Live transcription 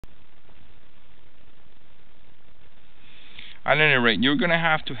At any rate, you're going to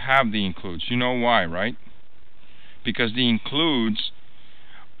have the includes. You know why, right? Because the includes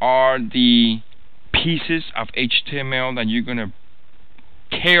are the pieces of HTML that you're going to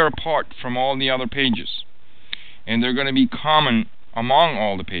tear apart from all the other pages. And they're going to be common among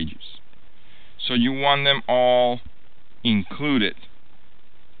all the pages. So you want them all included.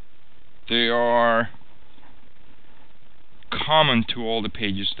 They are common to all the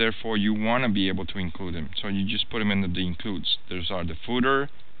pages, therefore you want to be able to include them. So you just put them in the includes. Those are the footer,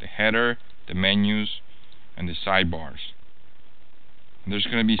 the header, the menus, and the sidebars. And there's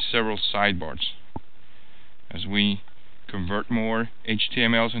going to be several sidebars. As we convert more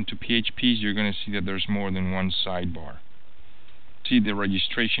HTMLs into PHPs, you're going to see that there's more than one sidebar. See the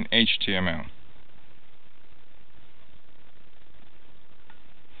registration HTML.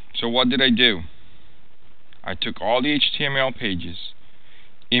 So what did I do? I took all the HTML pages,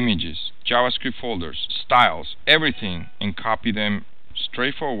 images, JavaScript folders, styles, everything, and copied them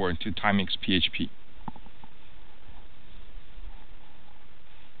straightforward to timex.php.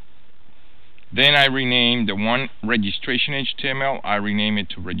 Then I renamed the one registration HTML, I renamed it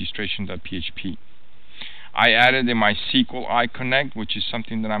to registration.php. I added the MySQL iConnect, which is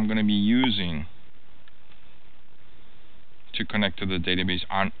something that I'm going to be using to connect to the database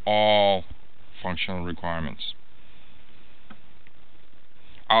on all functional requirements.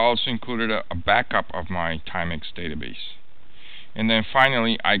 I also included a backup of my Timex database. And then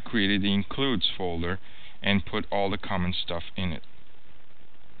finally, I created the includes folder and put all the common stuff in it.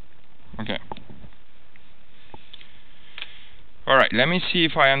 Okay. Alright, let me see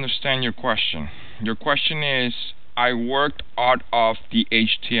if I understand your question. Your question is, I worked out of the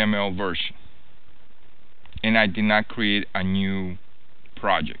HTML version and I did not create a new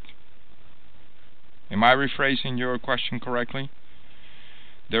project. Am I rephrasing your question correctly?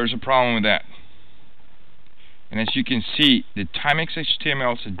 There's a problem with that. And as you can see, the Timex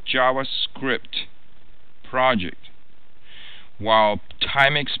HTML is a JavaScript project, while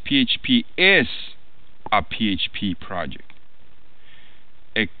Timex PHP is a PHP project.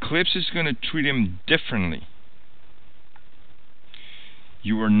 Eclipse is going to treat them differently.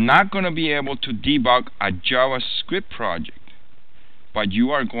 You are not going to be able to debug a JavaScript project, but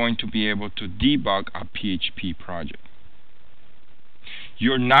you are going to be able to debug a PHP project.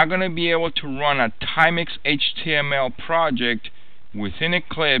 You're not going to be able to run a Timex HTML project within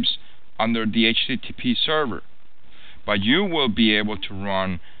Eclipse under the HTTP server, but you will be able to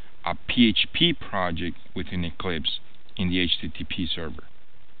run a PHP project within Eclipse in the HTTP server.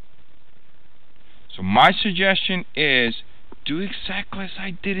 So my suggestion is do exactly as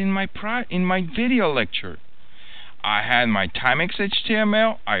I did in my video lecture. I had my Timex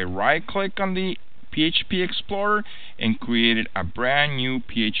HTML, I right-click on the PHP Explorer and created a brand new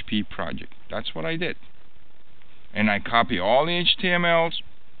PHP project. That's what I did. And I copy all the HTMLs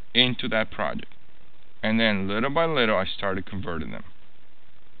into that project. And then little by little I started converting them.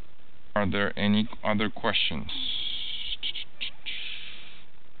 Are there any other questions?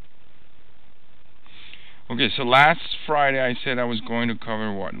 Okay, so last Friday I said I was going to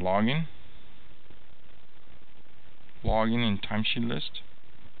cover what? Login? Login in timesheet list?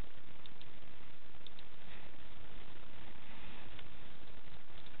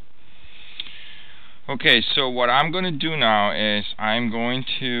 Okay, so what I'm going to do now is I'm going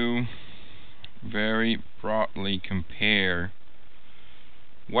to very broadly compare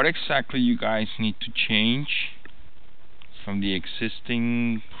what exactly you guys need to change from the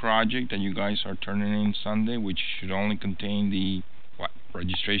existing project that you guys are turning in Sunday, which should only contain the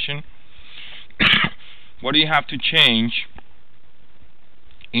registration. What do you have to change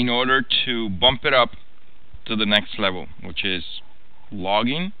in order to bump it up to the next level, which is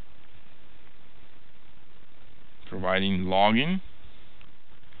logging, providing login,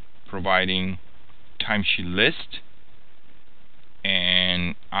 providing timesheet list,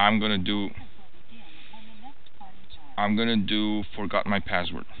 and I'm gonna do forgot my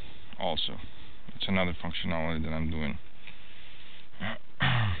password also. It's another functionality that I'm doing.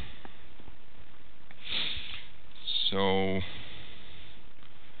 So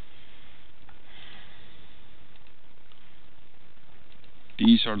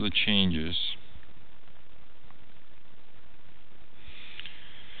these are the changes.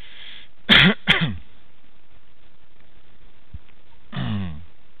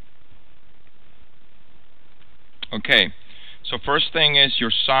 Okay, so first thing is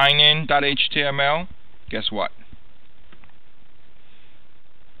your signin.html. Guess what?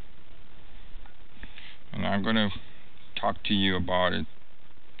 And I'm going to talk to you about it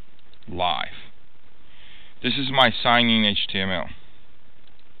live. This is my signin.html.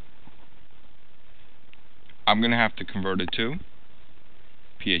 I'm going to have to convert it to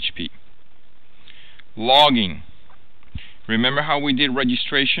PHP. Logging. Remember how we did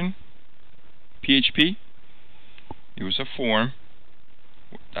registration? PHP? It was a form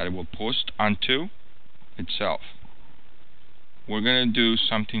that it will post onto itself. We're going to do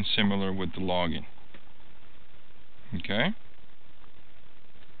something similar with the login. Okay?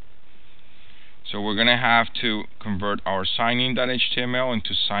 So we're going to have to convert our signin.html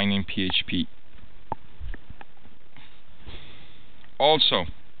into signin.php. Also,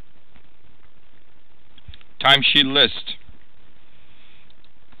 timesheet list.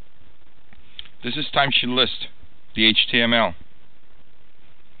 This is timesheet list, the HTML.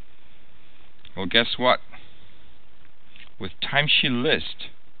 Well, guess what? With timesheet list,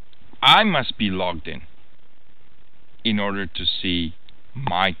 I must be logged in order to see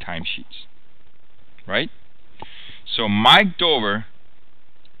my timesheets. Right? So Mike Dover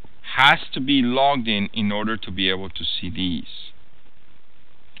has to be logged in order to be able to see these.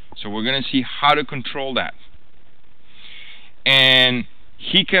 So we're going to see how to control that. And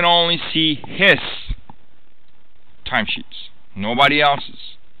he can only see his timesheets, nobody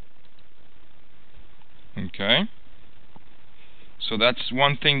else's. Okay? So that's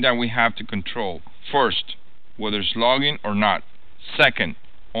one thing that we have to control. First, whether it's login or not. Second,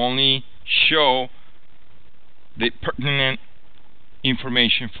 only show the pertinent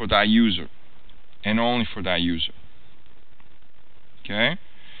information for that user, and only for that user. Okay?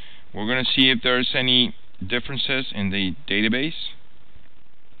 We're going to see if there's any differences in the database,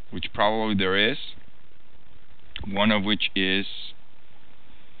 which probably there is. One of which is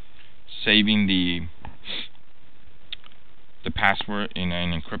saving the password in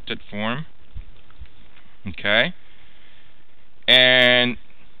an encrypted form. Okay? And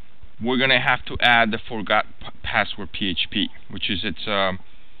we're going to have to add the forgot password PHP, which is it's a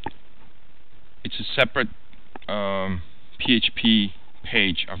separate PHP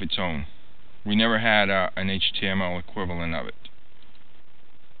page of its own. We never had an HTML equivalent of it.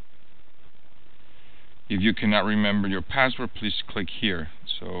 If you cannot remember your password, please click here.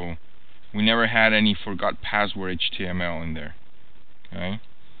 So we never had any forgot password HTML in there. Okay?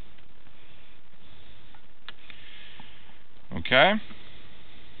 Okay?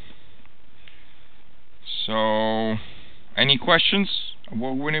 So, any questions of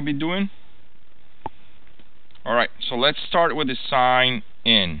what we're going to be doing? Alright, so let's start with the sign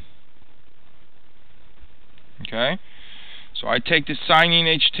in. Okay? So I take the sign in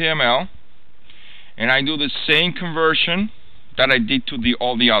HTML and I do the same conversion that I did to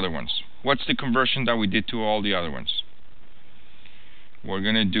all the other ones. What's the conversion that we did to all the other ones? We're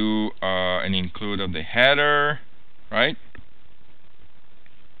going to do an include of the header, right?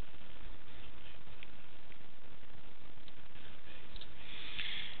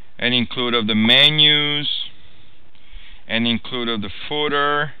 And include of the menus, and include of the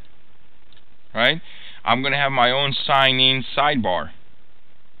footer, right? I'm going to have my own sign-in sidebar.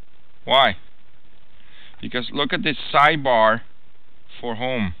 Why? Because look at this sidebar for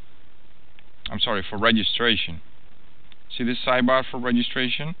home. I'm sorry, for registration. See this sidebar for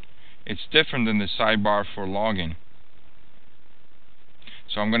registration? It's different than the sidebar for login.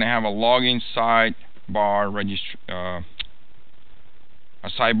 So I'm going to have a login sidebar, a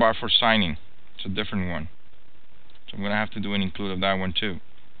sidebar for signing. It's a different one. So I'm going to have to do an include of that one too.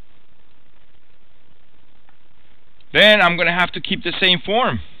 Then I'm going to have to keep the same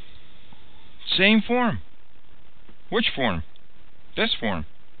form. Same form. Which form? This form.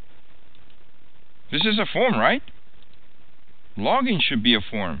 This is a form, right? Login should be a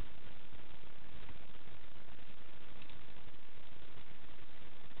form.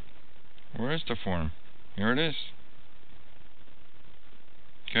 Where is the form? Here it is.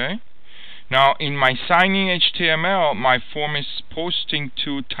 Okay. Now in my signing HTML, my form is posting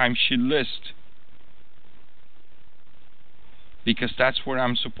to timesheet list, because that's where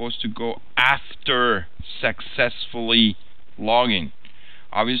I'm supposed to go after successfully logging.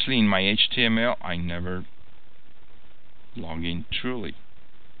 Obviously in my HTML I never log in truly,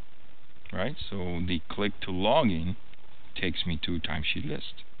 right? So the click to login takes me to timesheet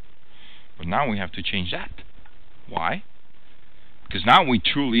list. But now we have to change that. Why? Because now we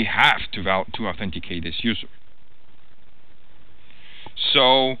truly have to authenticate this user.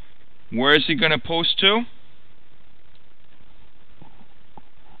 So where is it going to post to?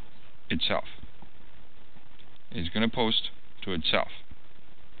 Itself. It's going to post to itself.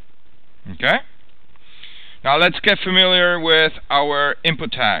 Okay? Now let's get familiar with our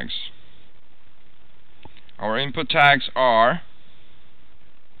input tags. Our input tags are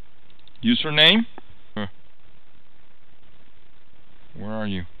username. Where are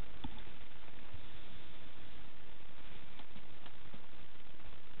you?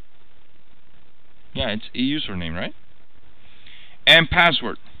 Yeah, it's a username, right? And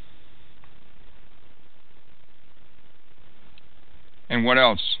password. And what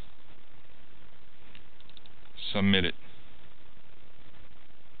else? Submit it.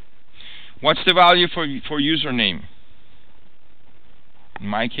 What's the value for username? In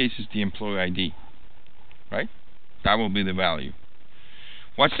my case, it's the employee ID, right? That will be the value.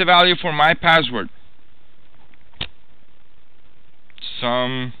 What's the value for my password?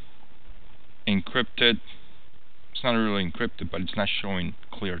 Some encrypted. It's not really encrypted, but it's not showing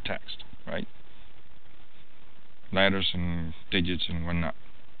clear text, right? Letters and digits and whatnot.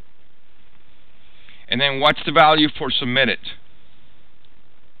 And then what's the value for submitted?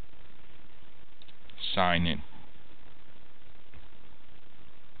 Sign in.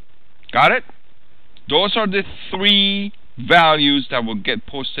 Got it? Those are the three values that will get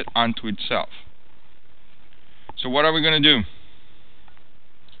posted onto itself. So what are we going to do?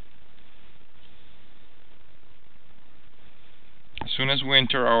 As soon as we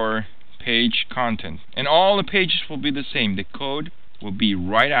enter our page content, and all the pages will be the same, the code will be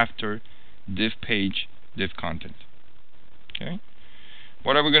right after div page, div content. Okay?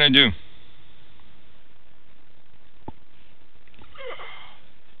 What are we going to do?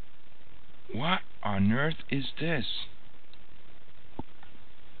 What on earth is this?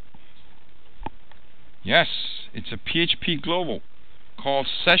 Yes, it's a PHP global called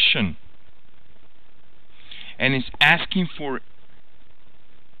session, and it's asking for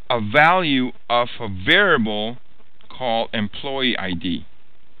a value of a variable called employee ID,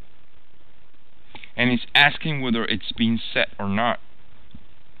 and it's asking whether it's been set or not.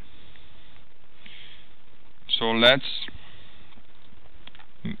 So let's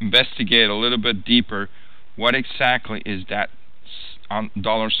investigate a little bit deeper. What exactly is that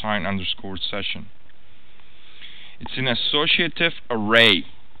 $_session? It's an associative array.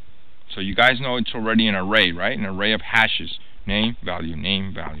 So you guys know it's already an array, right? An array of hashes. Name, value,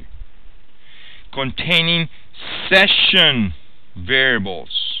 containing session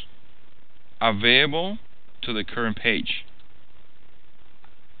variables available to the current page.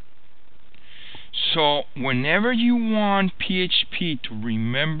 So whenever you want PHP to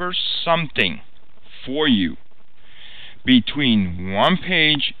remember something for you between one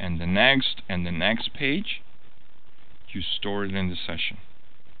page and the next page, you store it in the session.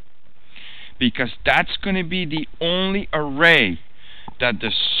 Because that's going to be the only array that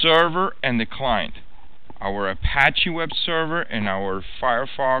the server and the client, our Apache web server and our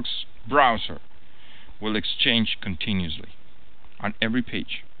Firefox browser, will exchange continuously on every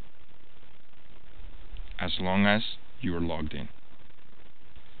page, as long as you are logged in.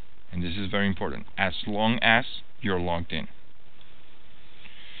 And this is very important, as long as you're logged in.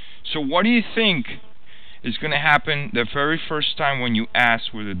 So what do you think is going to happen the very first time when you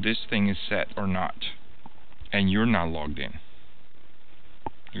ask whether this thing is set or not, and you're not logged in?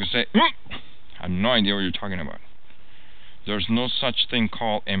 You're going to say, I have no idea what you're talking about. There's no such thing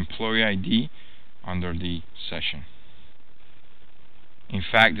called employee ID under the session. In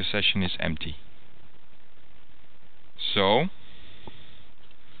fact, the session is empty. So,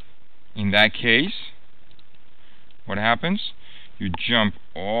 in that case, what happens? You jump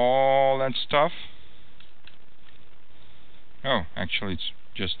all that stuff. Oh, actually it's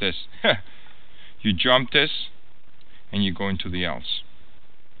just this. You jump this and you go into the else.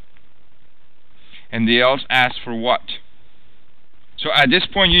 And the else asks for what? So at this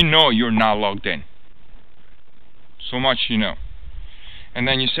point you know you're not logged in. So much you know. And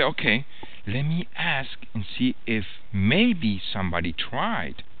then you say, okay, let me ask and see if maybe somebody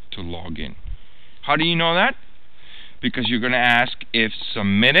tried to log in. How do you know that? Because you're going to ask if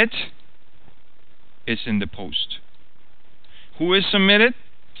submitted is in the post. Who is submitted?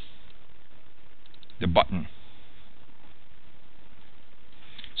 The button.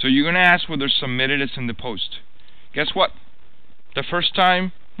 So you're going to ask whether submitted is in the post. Guess what? The first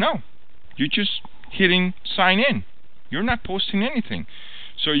time, no. You're just hitting sign in. You're not posting anything.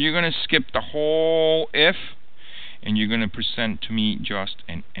 So you're going to skip the whole if, and you're going to present to me just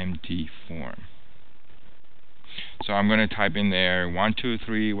an empty form. So I'm going to type in there 1, 2,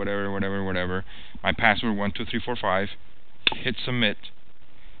 3, whatever. My password 1, 2, 3, 4, 5. Hit submit,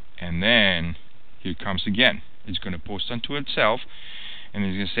 and then here it comes again. It's going to post onto itself, and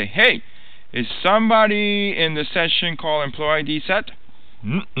it's going to say, hey, is somebody in the session called employee ID set?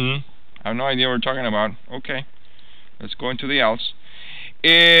 I have no idea what we're talking about. Okay, let's go into the else.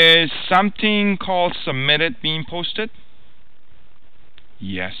 Is something called submitted being posted?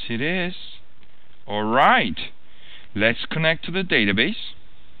 Yes, it is. Alright, let's connect to the database.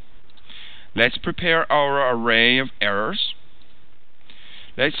 Let's prepare our array of errors.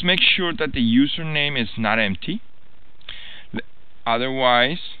 Let's make sure that the username is not empty.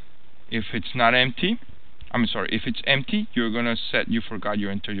 Otherwise, if it's not empty, if it's empty, you're gonna set you forgot you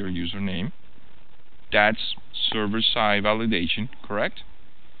enter your username. That's server-side validation, correct?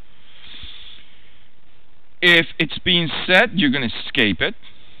 If it's being set, you're gonna escape it.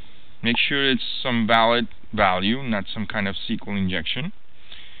 Make sure it's some valid value, not some kind of SQL injection.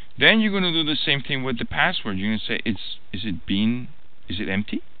 Then you're gonna do the same thing with the password. You're gonna say, is it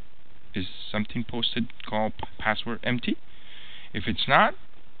empty? Is something posted called password empty? If it's not,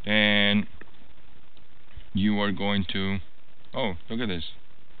 then you are going to, oh, look at this.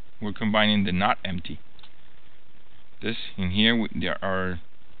 We're combining the not empty. This in here, our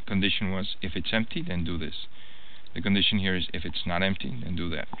condition was if it's empty, then do this. The condition here is if it's not empty, then do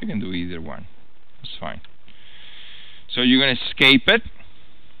that. You can do either one. It's fine. So you're going to escape it,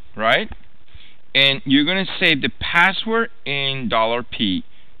 right? And you're going to save the password in $P,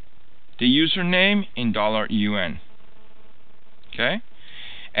 the username in $UN. Okay?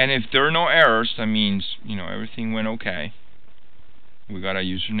 And if there are no errors, that means, you know, everything went okay. We got a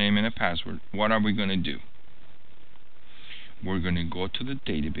username and a password. What are we going to do? We're going to go to the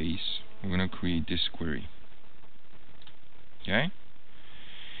database. We're going to create this query. Okay?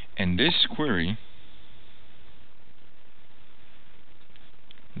 And this query,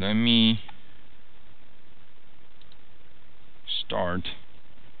 let me start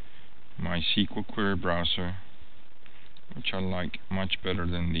my SQL query browser, which I like much better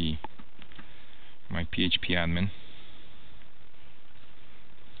than my PHP admin.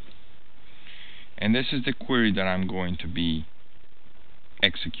 And this is the query that I'm going to be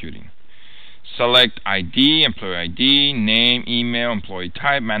executing. Select ID, employee ID, name, email, employee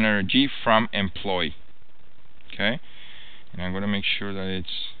type, manager G from employee. Okay? And I'm going to make sure that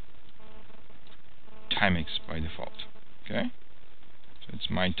it's Timex by default. Okay? So it's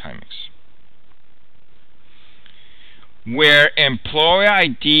my Timex. Where employee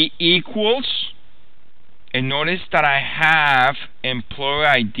ID equals, and notice that I have employee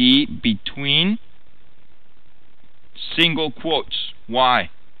ID between single quotes.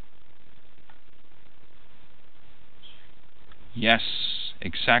 Why? Yes,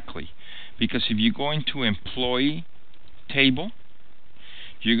 exactly. Because if you go into employee table,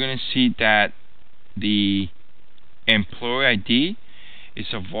 you're going to see that the employee ID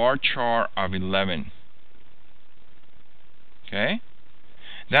is a varchar of 11. Okay?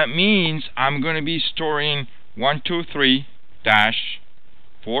 That means I'm going to be storing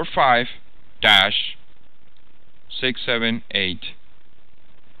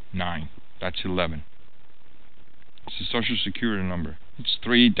 123-45-6789. That's 11. It's the social security number. It's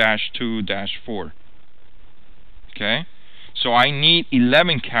 3-2-4. Okay? So I need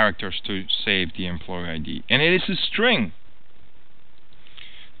 11 characters to save the employee ID. And it is a string.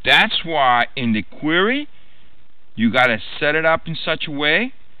 That's why in the query, you got to set it up in such a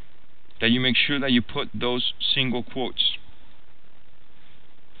way that you make sure that you put those single quotes.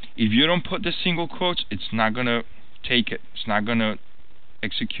 If you don't put the single quotes, it's not going to take it. It's not going to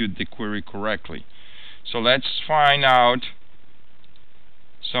execute the query correctly. So let's find out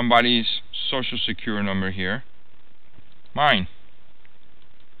somebody's social security number here. Mine.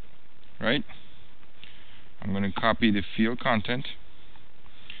 Right? I'm going to copy the field content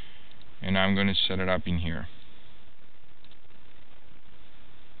and I'm going to set it up in here.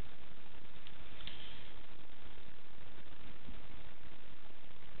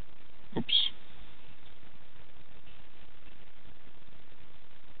 Oops.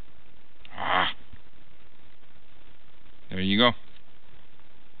 There you go.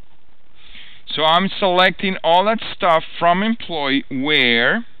 So I'm selecting all that stuff from employee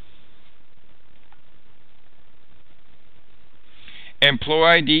where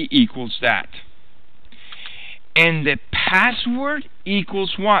employee ID equals that. And the password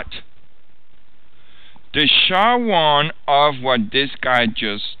equals what? The SHA-1 of what this guy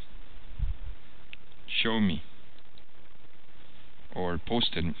just showed me or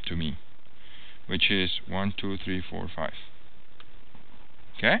posted to me, which is 1, 2, 3, 4, 5.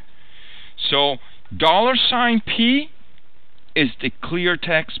 Okay? So $P is the clear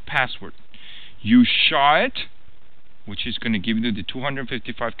text password. You SHA it, which is going to give you the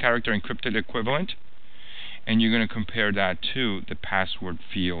 255 character encrypted equivalent, and you're going to compare that to the password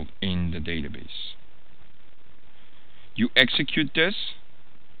field in the database. You execute this.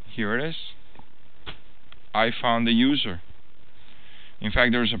 Here it is. I found the user. In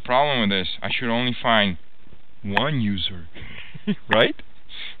fact, there's a problem with this. I should only find one user, right?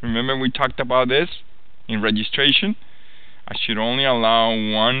 Remember we talked about this in registration? I should only allow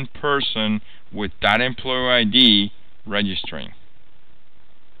one person with that employee ID registering.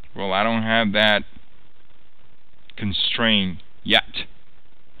 Well, I don't have that constraint yet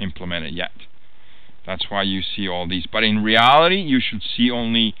implemented yet. That's why you see all these. But in reality, you should see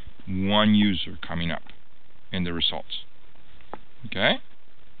only one user coming up in the results. Okay?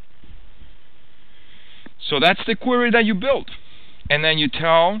 So that's the query that you build. And then you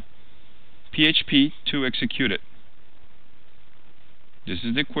tell PHP to execute it. This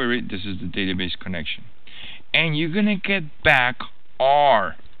is the query. This is the database connection. And you're going to get back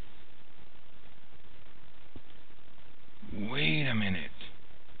R. Wait a minute.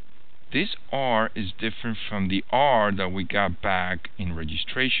 This R is different from the R that we got back in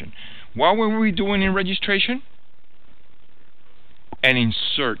registration. What were we doing in registration? An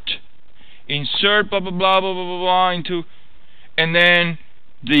insert. Insert blah blah blah blah blah blah blah into, and then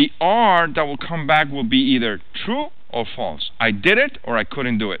the R that will come back will be either true or false. I did it or I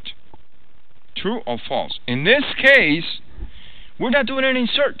couldn't do it. True or false. In this case, we're not doing an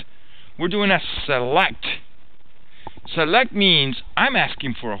insert. We're doing a select. Select means I'm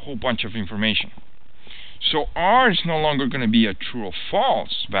asking for a whole bunch of information. So R is no longer going to be a true or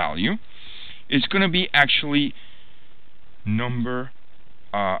false value. It's going to be actually number,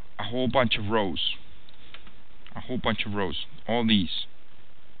 a whole bunch of rows. A whole bunch of rows. All these.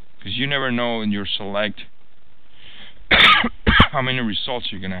 Because you never know in your select how many results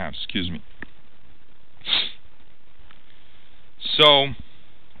you're going to have. Excuse me. So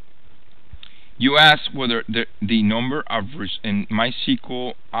you ask whether the number of in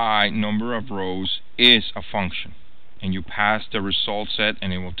MySQL number of rows is a function, and you pass the result set,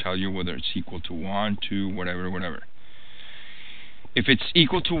 and it will tell you whether it's equal to 1, 2, whatever. If it's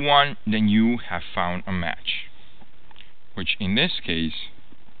equal to 1, then you have found a match, which in this case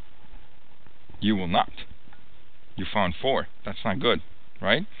you will not. You found 4. That's not good,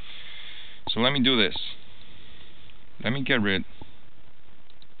 right? So let me do this. Let me get rid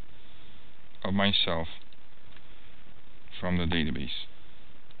of myself from the database.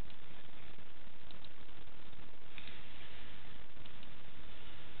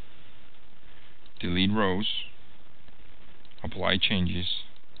 Delete rows. Apply changes.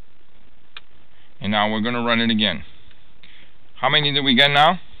 And now we're going to run it again. How many did we get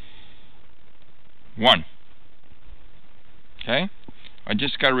now? 1. Okay? I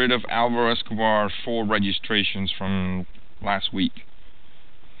just got rid of Alvaro Escobar 4 registrations from last week.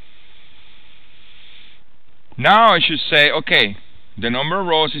 Now I should say, okay, the number of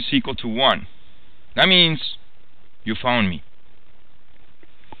rows is equal to 1. That means you found me.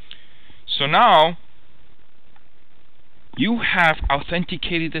 So now you have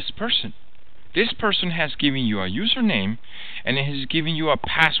authenticated this person. This person has given you a username, and it has given you a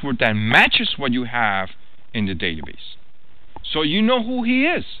password that matches what you have in the database. So you know who he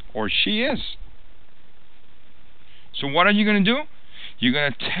is or she is. So what are you going to do? You're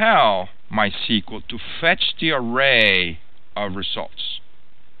going to tell MySQL to fetch the array of results.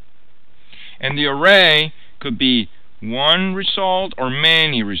 And the array could be one result or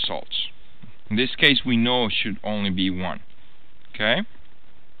many results. In this case, we know it should only be 1. Okay?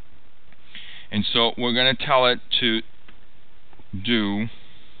 And so we're going to tell it to do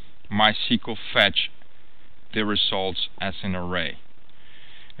MySQL fetch the results as an array.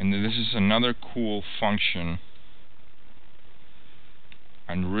 And this is another cool function,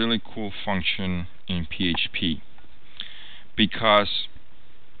 a really cool function in PHP, because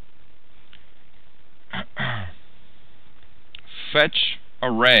fetch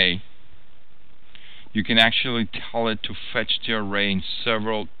array, you can actually tell it to fetch the array in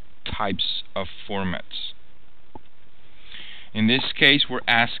several types of formats. In this case, we're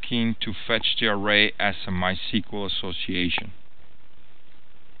asking to fetch the array as a MySQL association.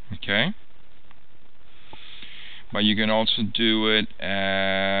 Okay? But you can also do it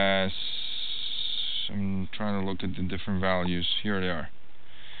as, I'm trying to look at the different values. Here they are.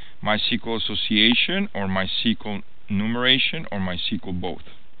 MySQL association, or MySQL numeration, or MySQL both.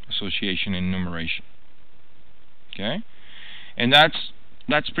 Association and numeration. Okay? And that's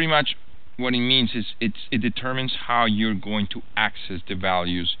pretty much what it means. Is it determines how you're going to access the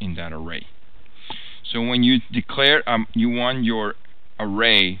values in that array. So when you declare you want your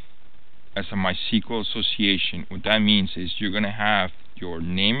array as a MySQL association, what that means is you're going to have your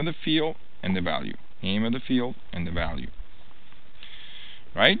name of the field and the value. Name of the field and the value.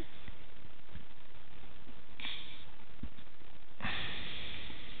 Right?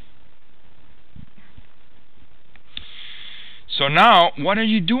 So now, what are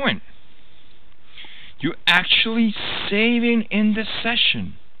you doing? You're actually saving in the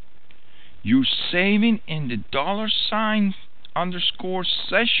session. You're saving in the $_session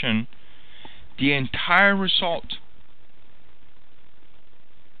the entire result.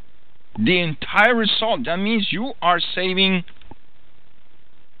 the entire result. That means you are saving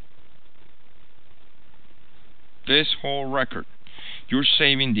this whole record. You're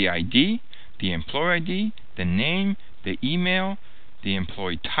saving the ID, the employee ID, the name, the email, the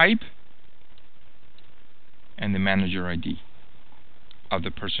employee type, and the manager ID of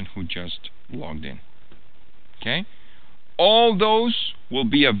the person who just logged in. Okay? All those will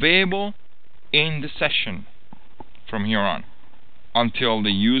be available in the session from here on until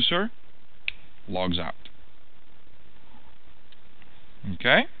the user logs out.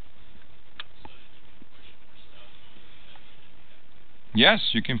 Okay?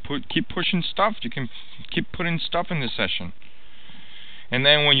 Yes, you can keep pushing stuff. You can keep putting stuff in the session. And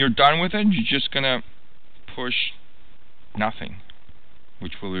then when you're done with it, you're just going to push nothing,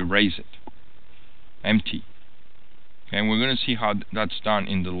 which will erase it. Empty. Okay, and we're going to see how that's done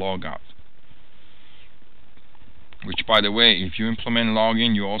in the logout. Which, by the way, if you implement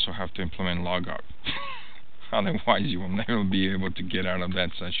login, you also have to implement logout. Otherwise, you will never be able to get out of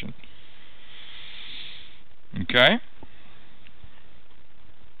that session. Okay?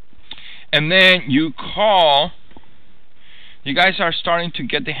 And then you call. You guys are starting to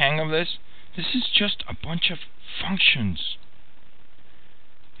get the hang of this. This is just a bunch of functions.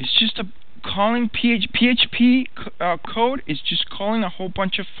 It's just calling PHP code is just calling a whole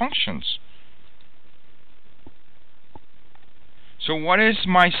bunch of functions. So what is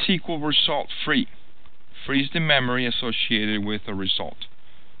MySQL result? Free. Frees the memory associated with a result.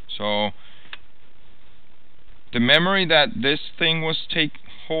 So the memory that this thing was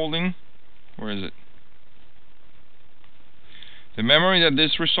holding, where is it? The memory that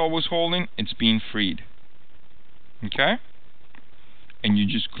this result was holding, it's being freed. Okay? And you're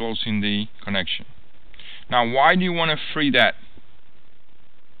just closing the connection. Now, why do you want to free that?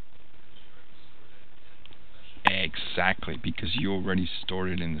 Exactly, because you already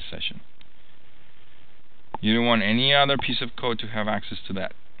stored it in the session. You don't want any other piece of code to have access to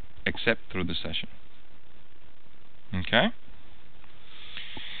that, except through the session. Okay?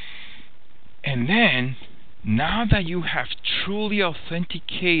 And then, now that you have truly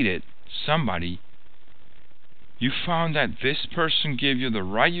authenticated somebody, you found that this person gave you the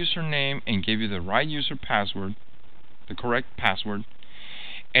right username and gave you the right user password, the correct password,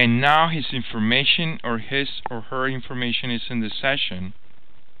 and now his information or his or her information is in the session.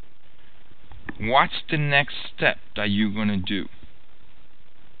 What's the next step that you're going to do?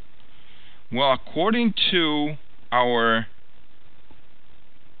 Well, according to our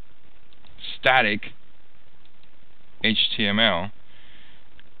static HTML,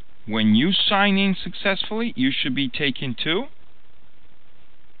 when you sign in successfully, you should be taken to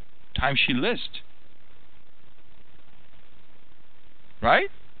timesheet list. Right?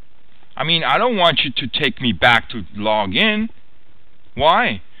 I mean, I don't want you to take me back to log in.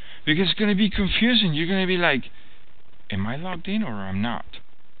 Why? Because it's going to be confusing. You're going to be like, am I logged in or I'm not?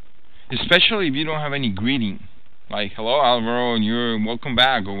 Especially if you don't have any greeting. Like, hello Alvaro, and you're welcome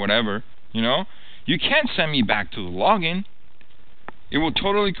back or whatever. You know? You can't send me back to the login. It will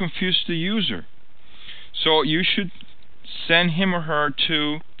totally confuse the user. So you should send him or her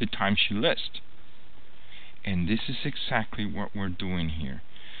to the timesheet list. And this is exactly what we're doing here.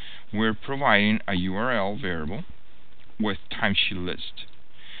 We're providing a URL variable with timesheet list.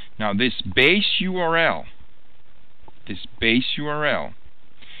 Now this base URL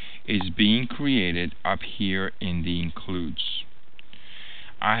is being created up here in the includes.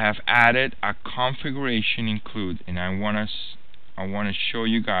 I have added a configuration include, and I want to show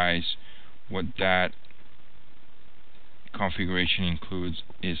you guys what that configuration includes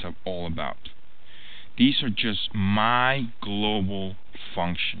is all about. These are just my global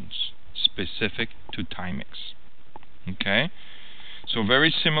functions specific to Timex. Okay? So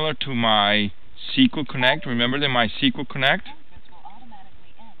very similar to my SQL Connect. Remember the MySQL Connect?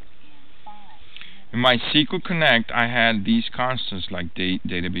 In my SQL Connect, I had these constants like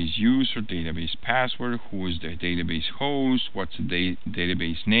database user, database password, who is the database host, what's the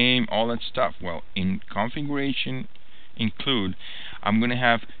database name, all that stuff. Well, in configuration include, I'm going to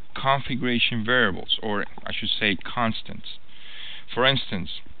have configuration variables, or I should say constants. For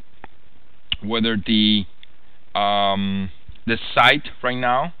instance, whether the site right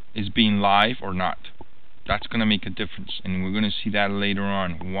now is being live or not. That's going to make a difference, and we're going to see that later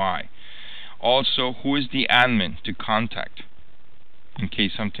on. Why? Also, who is the admin to contact in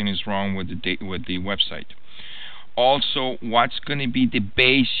case something is wrong with the website. Also, what's going to be the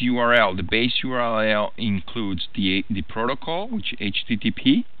base URL? The base URL includes the protocol, which is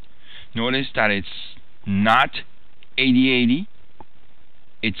HTTP. Notice that it's not 8080.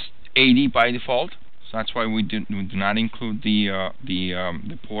 It's 80 by default. So that's why we do not include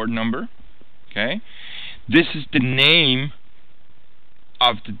the port number. Okay, this is the name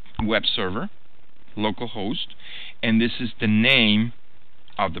of the web server, localhost, and this is the name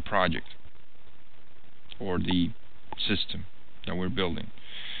of the project or the system that we're building.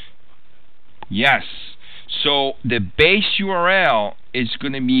 Yes. So the base URL is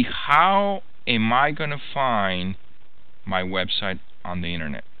going to be how am I going to find my website on the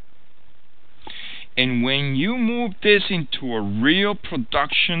internet. And when you move this into a real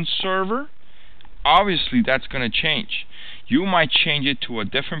production server, obviously that's going to change. You might change it to a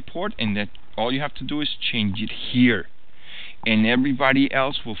different port, and that all you have to do is change it here, and everybody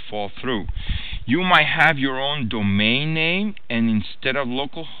else will fall through. You might have your own domain name, and instead of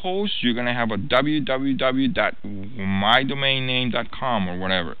localhost, you're going to have a www.mydomainname.com or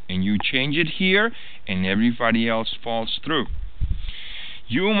whatever, and you change it here, and everybody else falls through.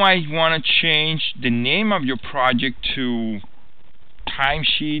 You might want to change the name of your project to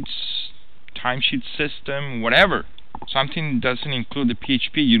timesheet system, whatever. Something that doesn't include the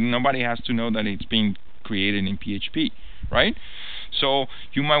PHP. Nobody has to know that it's being created in PHP, right? So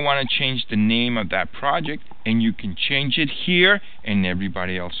you might want to change the name of that project, and you can change it here, and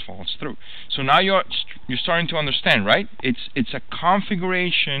everybody else falls through. So now you're starting to understand, right? It's a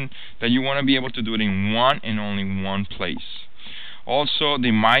configuration that you want to be able to do it in one and only one place. Also,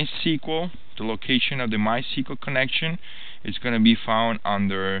 the MySQL, the location of the MySQL connection is going to be found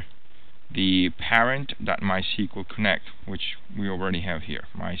under the parent.mysql connect, which we already have here,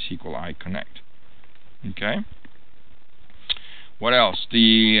 MySQL I connect. Okay. What else?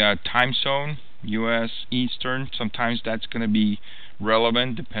 The time zone, US Eastern. Sometimes that's going to be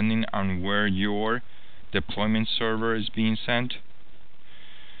relevant depending on where your deployment server is being sent.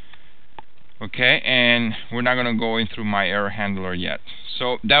 Okay, and we're not going to go in through my error handler yet.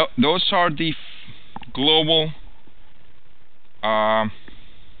 So those are the global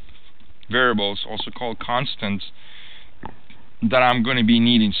variables, also called constants, that I'm going to be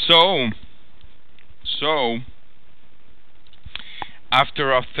needing. So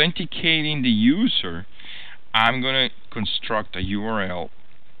after authenticating the user, I'm going to construct a URL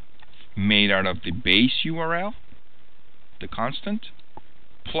made out of the base URL, the constant,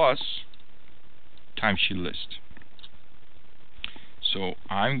 plus timesheet list. So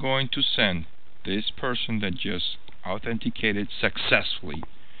I'm going to send this person that just authenticated successfully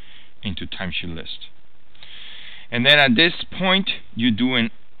into timesheet list. And then at this point, you do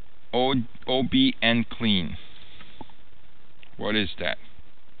an OBN clean. What is that?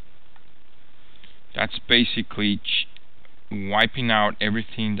 That's basically wiping out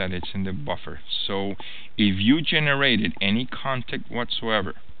everything that is in the buffer. So if you generated any content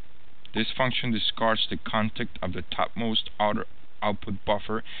whatsoever, this function discards the content of the topmost outer output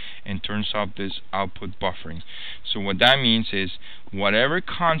buffer and turns off this output buffering. So what that means is whatever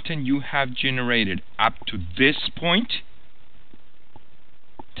content you have generated up to this point,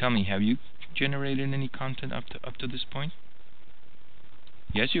 tell me, have you generated any content up to this point?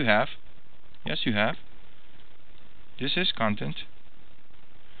 Yes, you have. Yes, you have. This is content.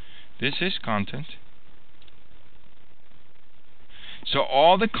 This is content. So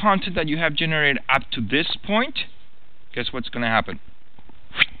all the content that you have generated up to this point, guess what's going to happen?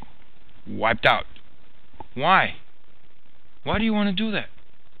 Wiped out. Why? Why do you want to do that?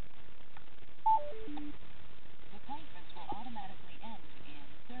 The conference will automatically end in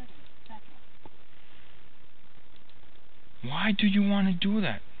 30 seconds. Why do you want to do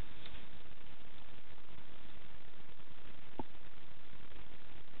that?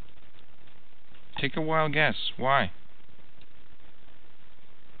 Take a wild guess. Why?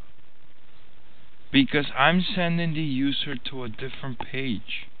 Because I'm sending the user to a different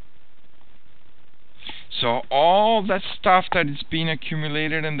page. So all that stuff that is being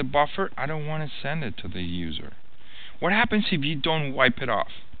accumulated in the buffer, I don't want to send it to the user. What happens if you don't wipe it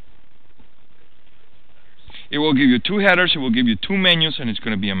off? It will give you two headers, it will give you two menus, and it's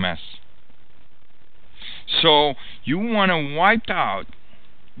going to be a mess. So you want to wipe out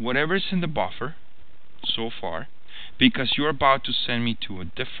whatever is in the buffer so far, because you're about to send me to a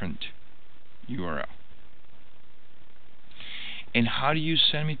different URL. And how do you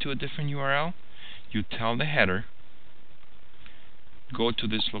send me to a different URL? You tell the header, go to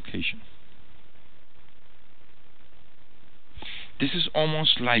this location. This is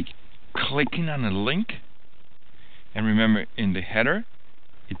almost like clicking on a link. And remember, in the header,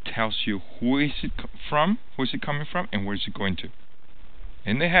 it tells you who is it from, who is it coming from, and where is it going to.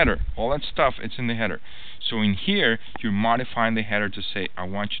 In the header, all that stuff, it's in the header. So in here, you're modifying the header to say, I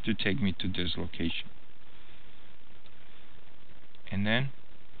want you to take me to this location. And then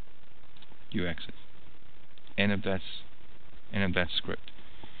you exit. End of that script.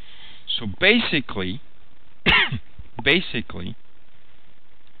 So basically,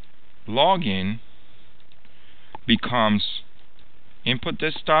 login becomes input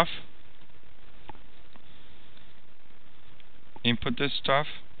this stuff,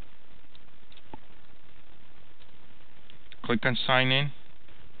 click on sign in,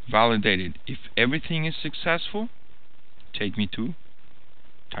 validate it. If everything is successful, take me to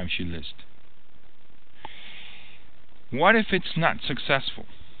timesheet list. What if it's not successful?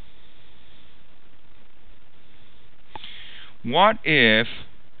 What if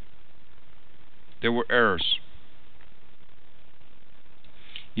there were errors?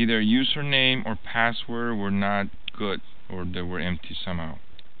 Either username or password were not good, or they were empty somehow.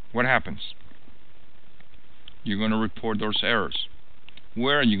 What happens? You're going to report those errors.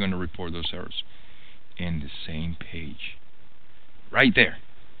 Where are you going to report those errors? In the same page. Right there.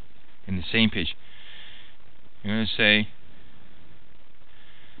 In the same page. You're going to say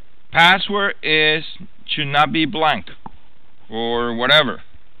password should not be blank, or whatever.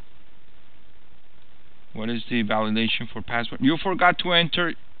 What is the validation for password? You forgot to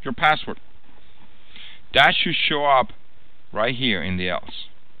enter your password. That should show up right here in the else.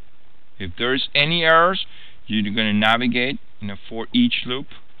 If there's any errors, you're going to navigate in a for each loop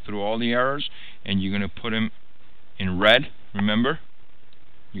through all the errors, and you're going to put them in red. Remember?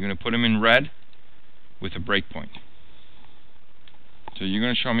 You're going to put them in red with a breakpoint. So you're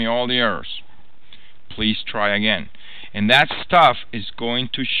going to show me all the errors. Please try again. And that stuff is going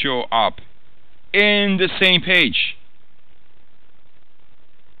to show up in the same page.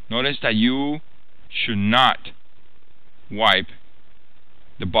 Notice that you should not wipe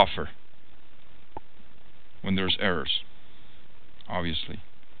the buffer when there's errors, obviously.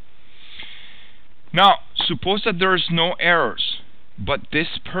 Now, suppose that there's no errors, but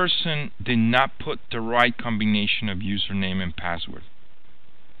this person did not put the right combination of username and password.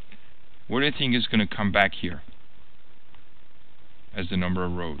 What do you think is going to come back here as the number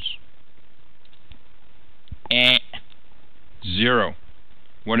of rows? 0.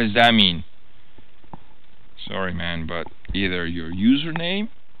 What does that mean? Sorry, man, but either your username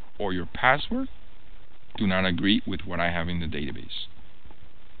or your password do not agree with what I have in the database,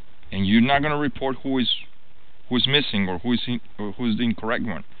 and you're not going to report who is missing or who's the incorrect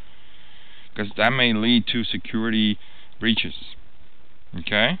one, because that may lead to security breaches.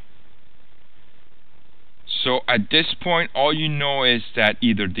 Okay? So at this point, all you know is that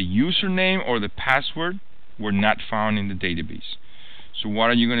either the username or the password were not found in the database. So what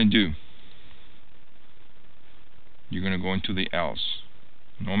are you going to do? You're going to go into the else.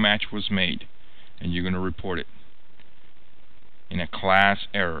 No match was made, and you're going to report it in a class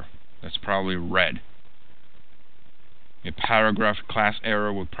error. That's probably red. A paragraph class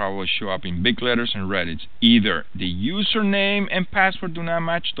error will probably show up in big letters and red. It's either the username and password do not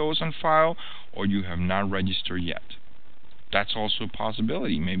match those on file, or you have not registered yet. That's also a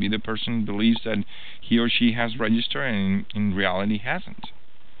possibility. Maybe the person believes that he or she has registered and in reality hasn't.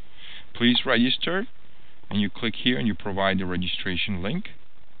 Please register, and you click here and you provide the registration link.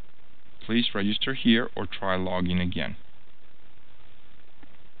 Please register here or try login again.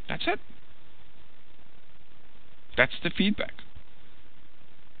 That's it. That's the feedback.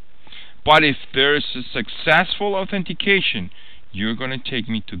 But if there's a successful authentication, you're going to take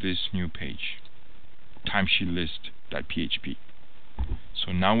me to this new page, timesheetlist.php.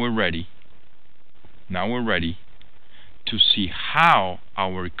 So now we're ready. To see how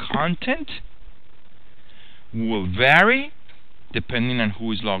our content will vary depending on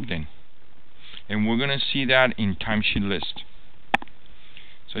who is logged in. And we're going to see that in timesheet list.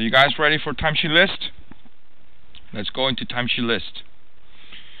 So you guys ready for timesheet list? Let's go into timesheet list.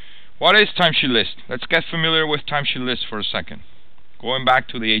 What is timesheet list? Let's get familiar with timesheet list for a second. Going back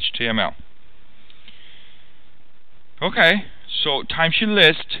to the HTML. Okay, so timesheet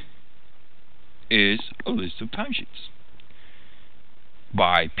list is a list of timesheets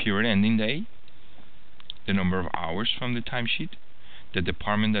by period ending day, the number of hours from the timesheet, the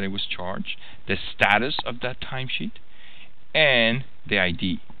department that it was charged, the status of that timesheet, and the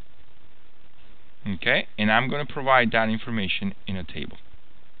ID. Okay, and I'm going to provide that information in a table,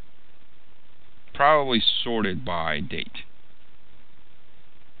 probably sorted by date.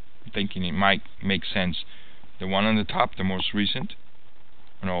 I'm thinking it might make sense, the one on the top, the most recent,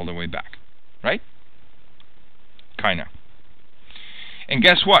 and all the way back, right? Kinda. And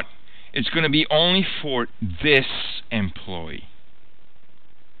guess what? It's going to be only for this employee.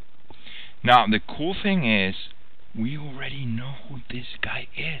 Now, the cool thing is, we already know who this guy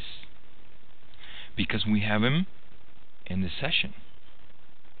is, because we have him in the session.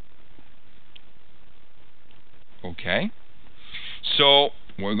 Okay? So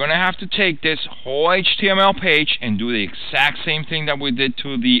we're going to have to take this whole HTML page and do the exact same thing that we did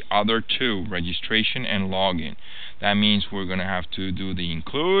to the other two, registration and login. That means we're going to have to do the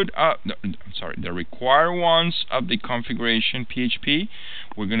the require ones of the configuration PHP.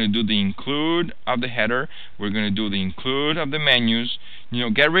 We're going to do the include of the header. We're going to do the include of the menus. You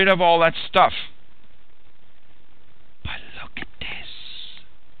know, get rid of all that stuff. But look at this.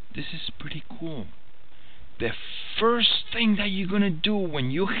 This is pretty cool. The first thing that you're going to do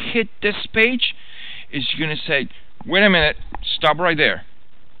when you hit this page is you're going to say, wait a minute, stop right there.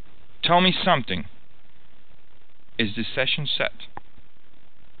 Tell me something. Is the session set?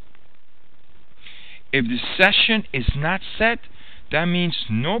 If the session is not set, that means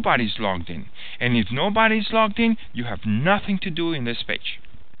nobody's logged in. And if nobody's logged in, you have nothing to do in this page.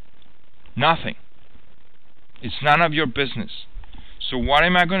 Nothing. It's none of your business. So what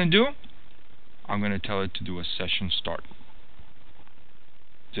am I going to do? I'm going to tell it to do a session start.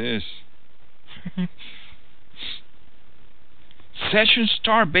 This. Session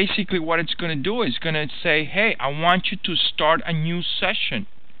start, basically what it's going to do is going to say, hey, I want you to start a new session.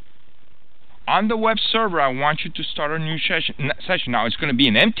 On the web server, I want you to start a new session. Now, it's going to be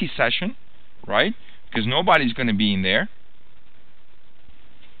an empty session, right? Because nobody's going to be in there.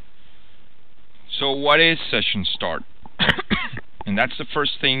 So what is session start? And that's the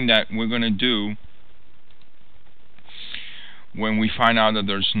first thing that we're going to do when we find out that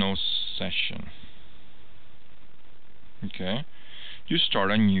there's no session. Okay? You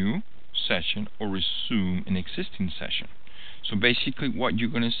start a new session or resume an existing session. So basically what you're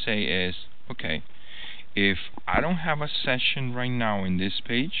going to say is, okay, if I don't have a session right now in this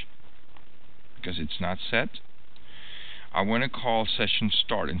page, because it's not set, I want to call session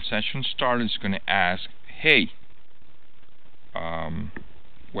start. And session start is going to ask, hey,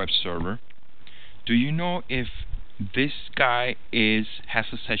 web server, do you know if this guy has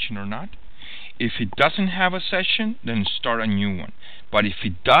a session or not? If it doesn't have a session, then start a new one. But if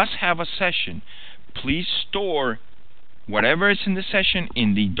it does have a session, please store whatever is in the session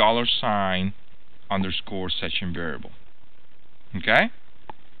in the $_ session variable. Okay?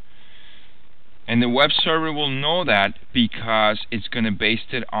 And the web server will know that because it's going to base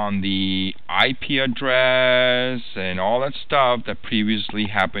it on the IP address and all that stuff that previously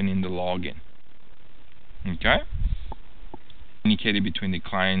happened in the login. Okay? Communicated between the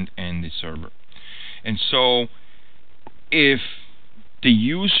client and the server. And so if the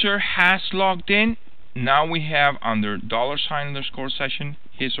user has logged in, now we have under $_ session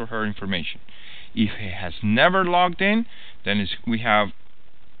his or her information. If he has never logged in, then we have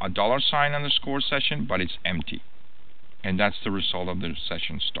a $_ session, but it's empty. And that's the result of the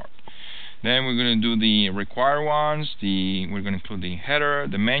session start. Then we're going to do the require ones, we're going to include the header,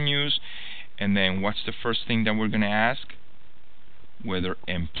 the menus, and then what's the first thing that we're going to ask? Whether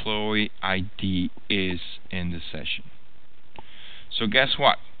employee ID is in the session. So guess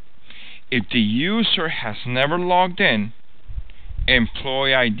what? If the user has never logged in,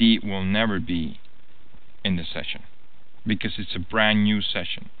 employee ID will never be in the session because it's a brand new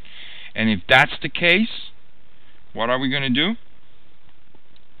session. And if that's the case, what are we going to do?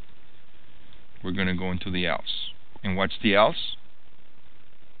 We're going to go into the else. And what's the else?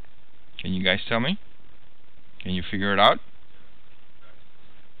 Can you guys tell me? Can you figure it out?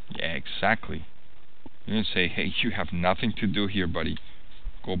 Yeah, exactly. You're going to say, hey, you have nothing to do here, buddy.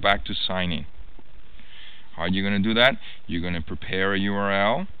 Go back to sign in. How are you going to do that? You're going to prepare a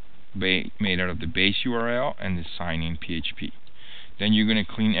URL made out of the base URL and the sign in PHP. Then you're going to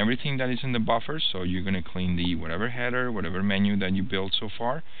clean everything that is in the buffer. So you're going to clean the whatever header, whatever menu that you built so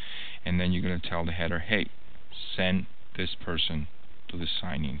far. And then you're going to tell the header, hey, send this person to the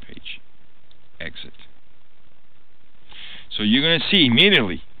sign in page. Exit. So you're going to see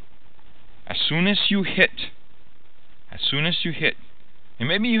immediately, as soon as you hit, and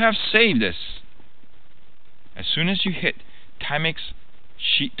maybe you have saved this, as soon as you hit timesheet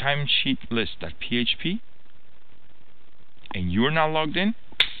list.php and you're not logged in,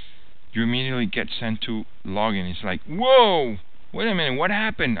 you immediately get sent to login. It's like, whoa, wait a minute, what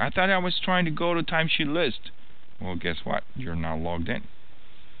happened? I thought I was trying to go to timesheet list. Well, guess what? You're not logged in.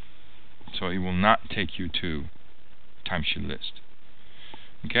 So it will not take you to timesheet list.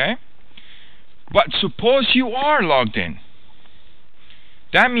 Okay? But suppose you are logged in.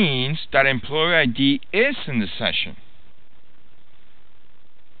 That means that employee ID is in the session.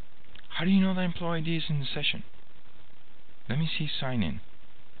 How do you know that employee ID is in the session? Let me see sign in.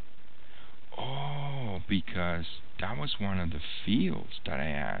 Oh, because that was one of the fields that I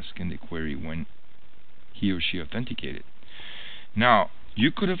asked in the query when he or she authenticated. Now,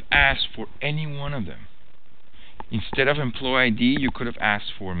 you could have asked for any one of them. Instead of employee ID, you could have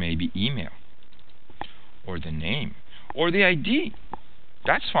asked for maybe email, or the name, or the ID.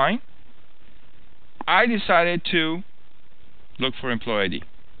 That's fine. I decided to look for employee ID.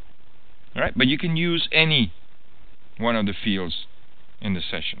 All right, but you can use any one of the fields in the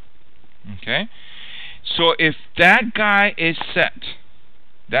session. Okay, so if that guy is set,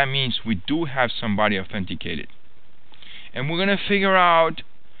 that means we do have somebody authenticated, and we're going to figure out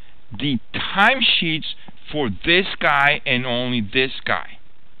the timesheets for this guy and only this guy.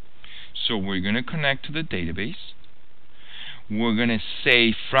 So we're going to connect to the database. We're going to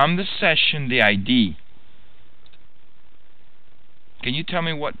say from the session the ID. Can you tell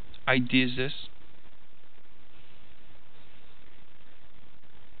me what ID is this?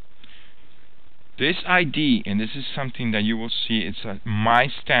 This ID, and this is something that you will see, it's my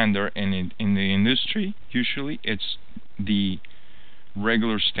standard, and in the industry, usually it's the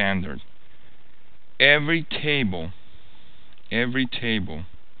regular standard. Every table,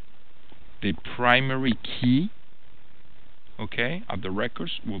 the primary key, okay, of the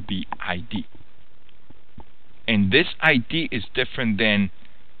records will be ID. And this ID is different than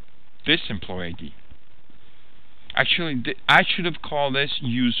this employee ID. Actually, I should have called this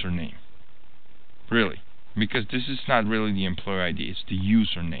username, really, because this is not really the employee ID, it's the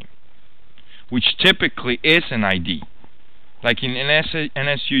username, which typically is an ID. Like in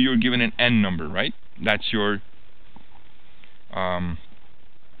NSU, you're given an N number, right? That's your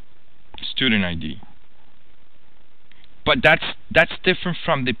student ID. But that's different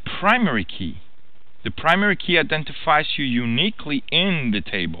from the primary key. The primary key identifies you uniquely in the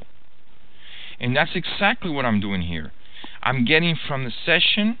table. And that's exactly what I'm doing here. I'm getting from the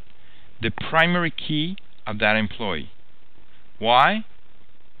session the primary key of that employee. Why?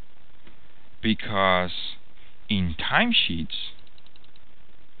 Because in timesheets,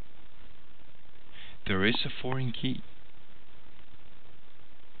 there is a foreign key.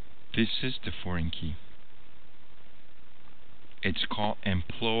 This is the foreign key. It's called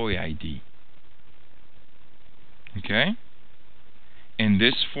employee ID. Okay? And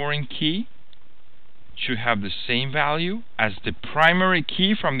this foreign key should have the same value as the primary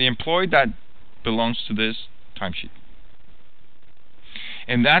key from the employee that belongs to this timesheet.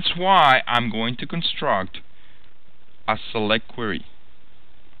 And that's why I'm going to construct a select query.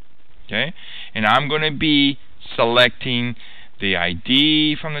 Okay? And I'm going to be selecting the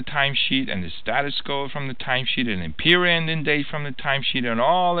ID from the timesheet and the status code from the timesheet and the period and date from the timesheet and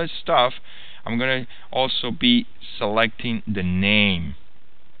all this stuff. I'm going to also be selecting the name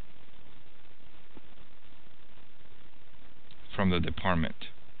from the department.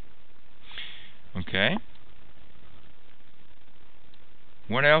 Okay?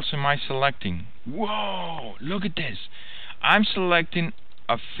 What else am I selecting? Whoa! Look at this. I'm selecting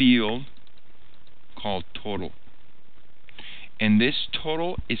a field called total. And this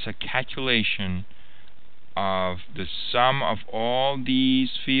total is a calculation of the sum of all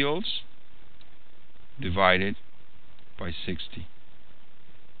these fields divided by 60.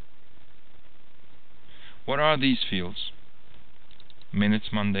 What are these fields? Minutes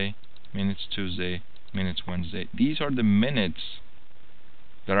Monday, minutes Tuesday, minutes Wednesday. These are the minutes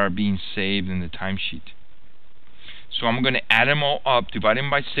that are being saved in the timesheet. So I'm going to add them all up, divide them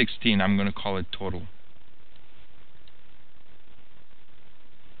by 60, and I'm going to call it total.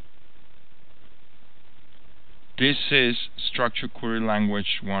 This is Structured Query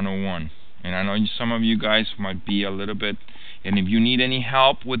Language 101. And I know some of you guys might be a little bit, and if you need any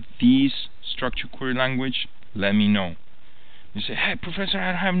help with these structured query language, let me know. You say, hey, Professor,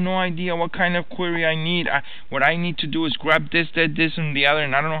 I have no idea what kind of query I need. What I need to do is grab this, that, this, and the other,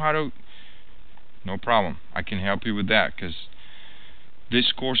 and I don't know how to. No problem. I can help you with that, because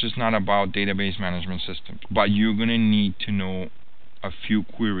this course is not about database management systems. But you're going to need to know a few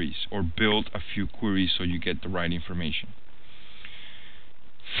queries, or build a few queries so you get the right information.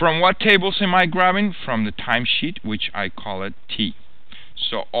 From what tables am I grabbing? From the timesheet, which I call it T.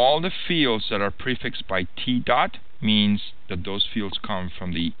 So all the fields that are prefixed by T dot means that those fields come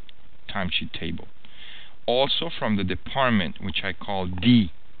from the timesheet table. Also from the department, which I call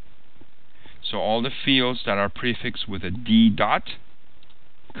D. So all the fields that are prefixed with a D dot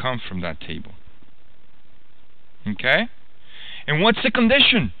come from that table. Okay? And what's the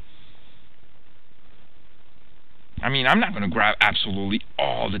condition? I mean, I'm not going to grab absolutely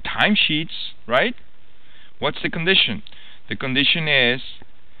all the timesheets, right? What's the condition? The condition is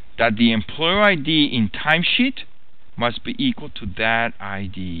that the employer ID in timesheet must be equal to that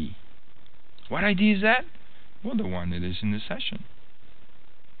ID. What ID is that? Well, the one that is in the session.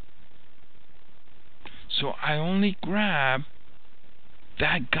 So I only grab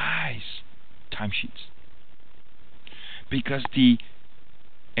that guy's timesheets. Because the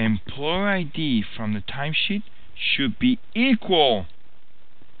employee ID from the timesheet should be equal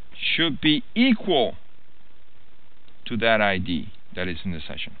to that ID that is in the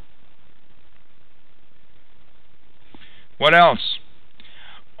session. What else?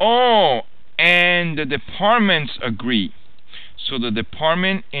 Oh, and the departments agree. So the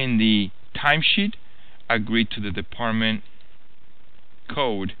department in the timesheet agreed to the department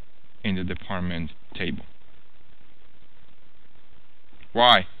code in the department table.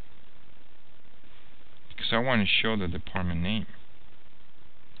 Why? Because I want to show the department name.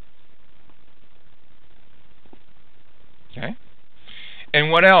 Okay? And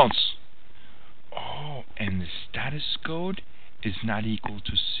what else? Oh, and the status code is not equal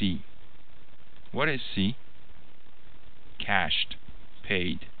to C. What is C? Cashed,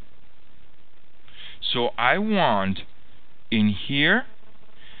 paid. So I want in here,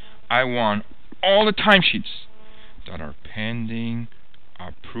 I want all the timesheets that are pending,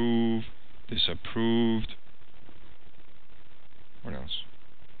 approved, disapproved, what else?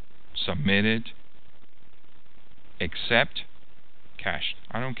 Submitted, except cashed.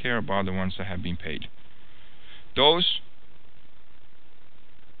 I don't care about the ones that have been paid. Those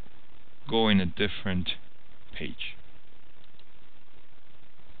go in a different page.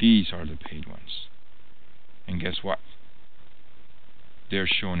 These are the paid ones. And guess what? They're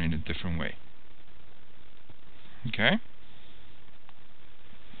shown in a different way. Okay?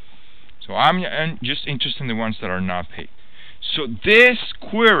 So I'm just interested in the ones that are not paid. So this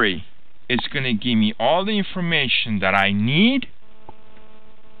query is going to give me all the information that I need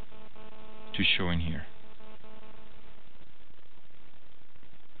to show in here.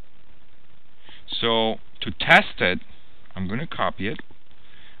 So to test it, I'm going to copy it.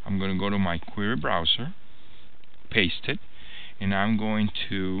 I'm going to go to my query browser, paste it, and I'm going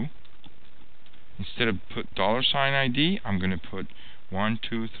to, instead of put $ID, I'm going to put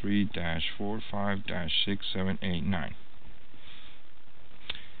 123-45-6789.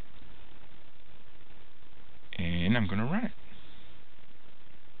 And I'm going to run it.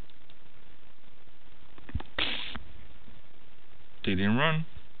 Didn't run.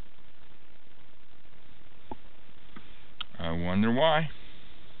 I wonder why.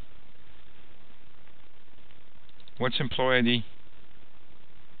 What's employee ID?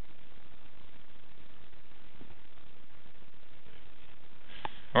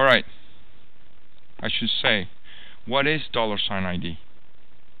 Alright. I should say, what is $ID?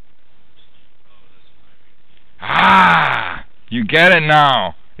 Ah! You get it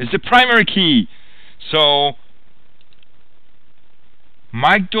now. It's the primary key. So,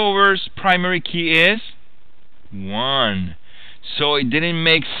 Mike Dover's primary key is 1. So it didn't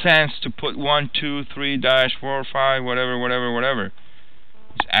make sense to put 123-45 whatever.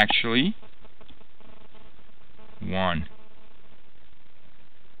 It's actually 1.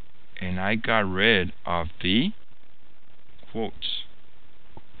 And I got rid of the quotes.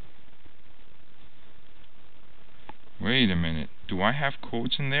 Wait a minute. Do I have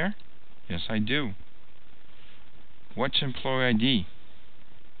quotes in there? Yes, I do. What's employee ID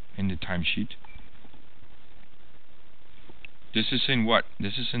in the timesheet? This is in what?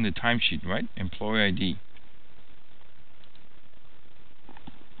 This is in the timesheet, right? Employee ID.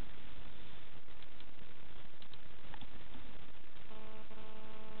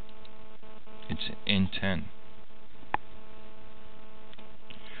 It's in 10.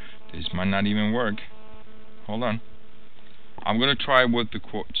 This might not even work. Hold on. I'm going to try with the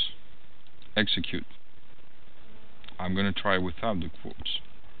quotes. Execute. I'm going to try without the quotes.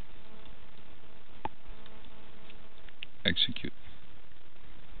 Execute.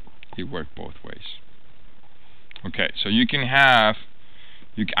 It worked both ways. Okay, so you can have.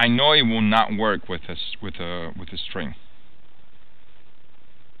 I know it will not work with a string.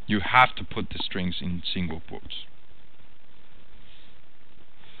 You have to put the strings in single quotes.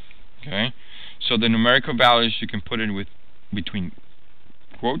 Okay, so the numerical values you can put it with between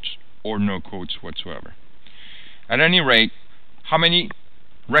quotes or no quotes whatsoever. At any rate, how many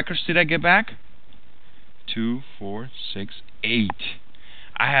records did I get back? 2, 4, 6, 8.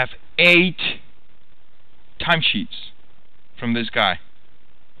 I have 8 timesheets from this guy.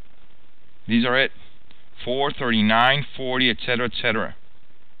 These are it. 4, 39, 40, etc., etc.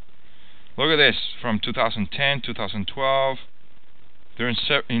 Look at this from 2010, 2012. They're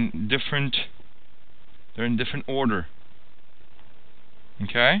in different order.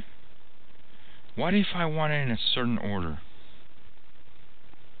 Okay? What if I want it in a certain order?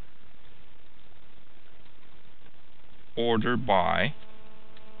 Order by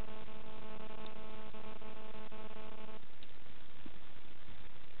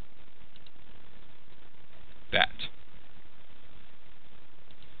that.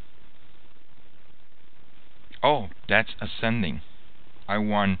 Oh, that's ascending. I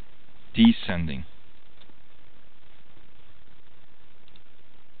want descending.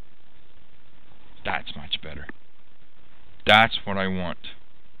 That's much better. That's what I want.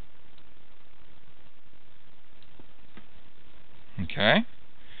 Okay?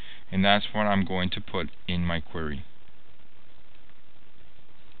 And that's what I'm going to put in my query.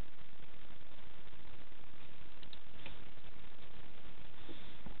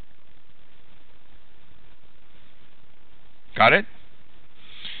 Got it?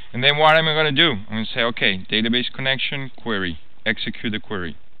 And then what am I going to do? I'm going to say, okay, database connection, query. Execute the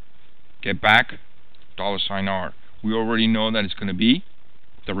query. Get back, $R. We already know that it's going to be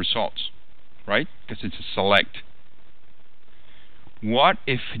the results, right? Because it's a select. What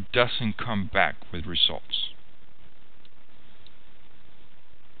if it doesn't come back with results?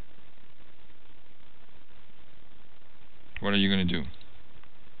 What are you going to do?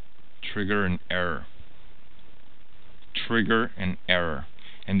 Trigger an error. Trigger an error.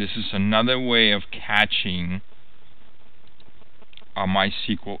 And this is another way of catching a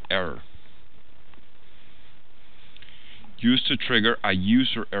MySQL error. Used to trigger a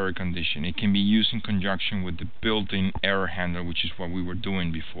user error condition. It can be used in conjunction with the built-in error handler, which is what we were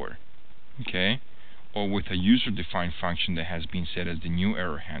doing before. Okay? Or with a user-defined function that has been set as the new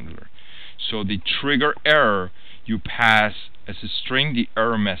error handler. So the trigger error, you pass as a string the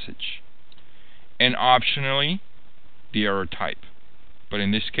error message. And optionally, the error type. But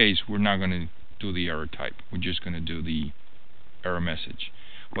in this case, we're not going to do the error type. We're just going to do the error message.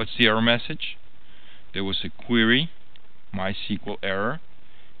 What's the error message? There was a query, MySQL error,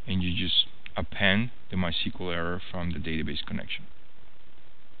 and you just append the MySQL error from the database connection.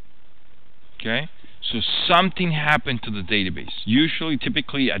 Okay? So something happened to the database. Usually,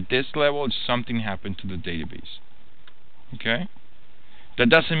 typically at this level, something happened to the database. Okay? That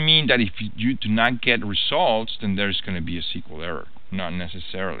doesn't mean that if you do not get results, then there's going to be a SQL error. Not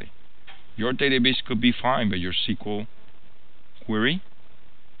necessarily. Your database could be fine, but your SQL query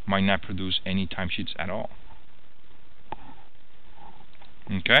might not produce any timesheets at all.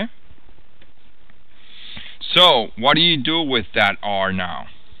 Okay? So, what do you do with that R now?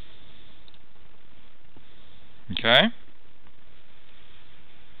 Okay?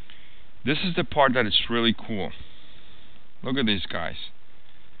 This is the part that is really cool. Look at these guys.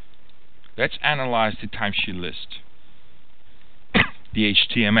 Let's analyze the timesheet list. The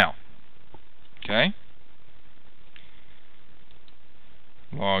HTML. Okay?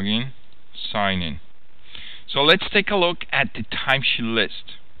 Login, sign in. So let's take a look at the timesheet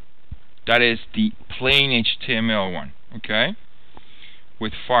list. That is the plain HTML one. Okay?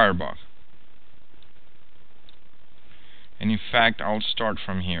 With Firebug. And in fact, I'll start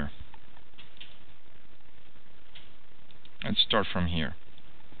from here. Let's start from here.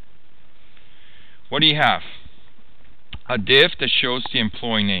 What do you have? A div that shows the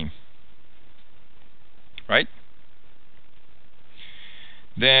employee name. Right?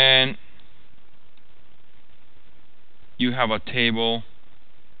 Then you have a table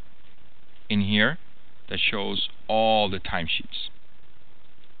in here that shows all the timesheets.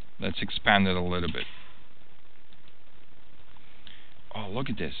 Let's expand it a little bit. Oh, look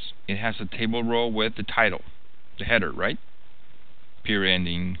at this. It has a table row with the title, the header, right? Period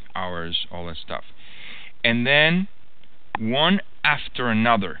ending, hours, all that stuff. And then one after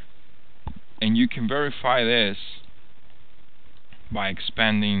another. And you can verify this by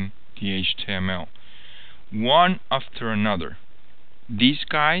expanding the HTML. One after another. These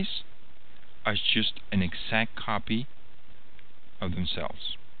guys are just an exact copy of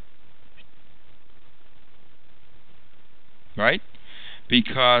themselves. Right?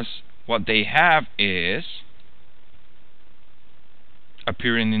 Because what they have is a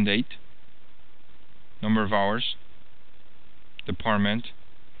period ending date, number of hours, department,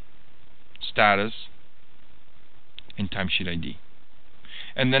 status, and timesheet ID.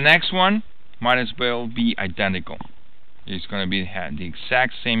 And the next one might as well be identical. It's going to be the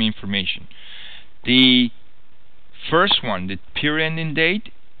exact same information. The first one, the period ending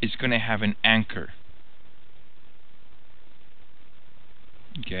date, is going to have an anchor.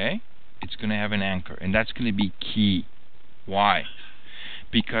 Okay? It's going to have an anchor, and that's going to be key. Why?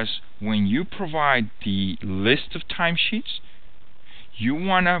 Because when you provide the list of timesheets, you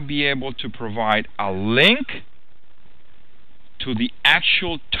want to be able to provide a link to the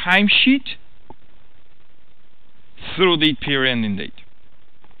actual timesheet through the period ending date.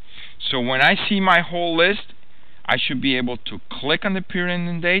 So when I see my whole list, I should be able to click on the period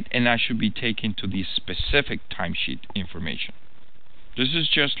ending date, and I should be taken to the specific timesheet information. This is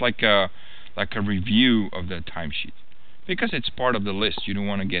just like a review of the timesheet, because it's part of the list. You don't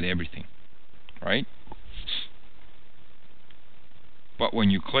want to get everything, right? but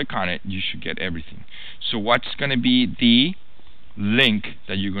when you click on it, you should get everything. So what's going to be the link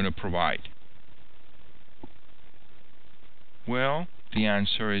that you're going to provide? Well, the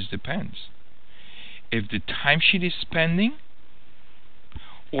answer is depends. If the timesheet is pending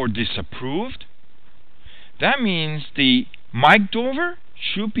or disapproved, that means the Mike Dover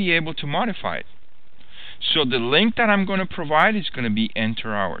should be able to modify it. So the link that I'm going to provide is going to be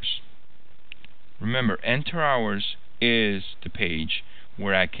enter hours. Remember, enter hours is the page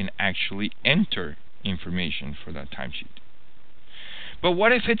where I can actually enter information for that timesheet. But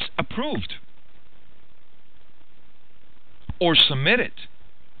what if it's approved or submitted?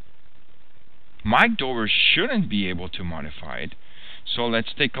 Mike Dover shouldn't be able to modify it. So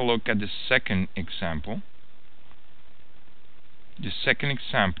let's take a look at the second example. The second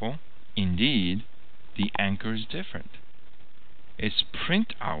example, indeed, the anchor is different. It's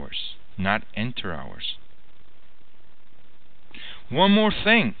print hours, not enter hours. One more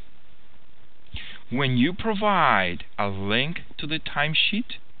thing. When you provide a link to the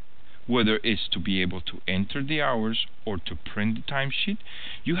timesheet, whether it's to be able to enter the hours or to print the timesheet,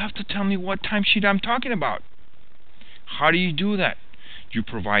 you have to tell me what timesheet I'm talking about. How do you do that? You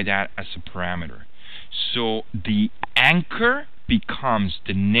provide that as a parameter. So the anchor becomes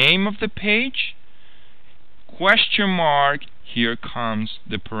the name of the page, question mark, here comes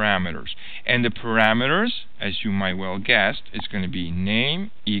the parameters. And the parameters, as you might well guess, is going to be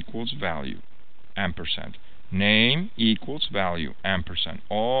name equals value, ampersand. Name equals value, ampersand.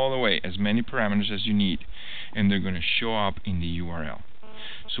 All the way, as many parameters as you need. And they're going to show up in the URL.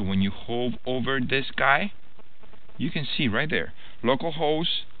 So when you hover over this guy, you can see right there,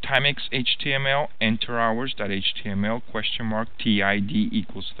 localhost, timex.html, enter hours.html, question mark, TID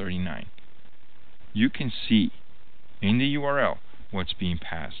equals 39. You can see in the URL what's being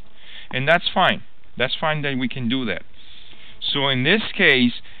passed. And that's fine. That's fine that we can do that. So in this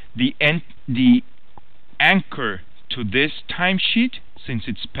case, the anchor to this timesheet, since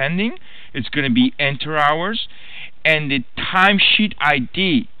it's pending, it's going to be enter hours, and the timesheet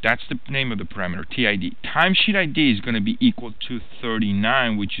ID, that's the name of the parameter, TID. Timesheet ID is going to be equal to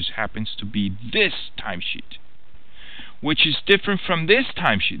 39, which happens to be this timesheet, which is different from this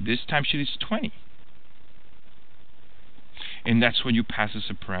timesheet. This timesheet is 20. And that's what you pass as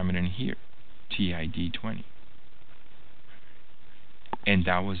a parameter in here, TID 20. And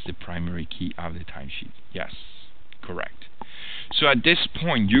that was the primary key of the timesheet. Yes, correct. So at this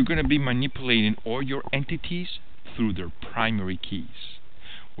point, you're going to be manipulating all your entities through their primary keys,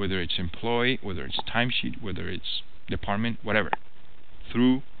 whether it's employee, whether it's timesheet, whether it's department, whatever,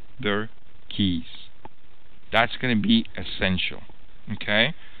 through their keys. That's going to be essential.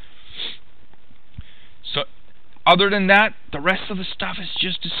 Okay? So other than that, the rest of the stuff is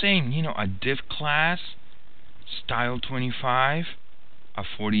just the same. You know, a div class, style 25, a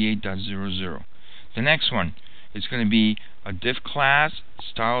 48.00. The next one is going to be a div class,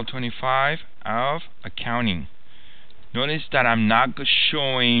 style 25 of accounting. Notice that I'm not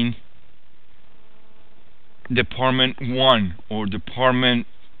showing department 1 or department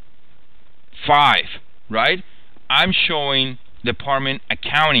 5, right? I'm showing department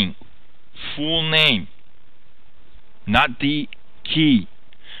accounting, full name, not the key.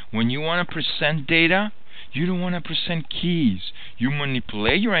 When you want to present data, you don't want to present keys. You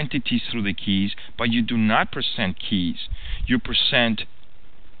manipulate your entities through the keys, but you do not present keys. You present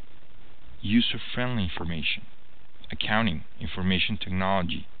user-friendly information, accounting, information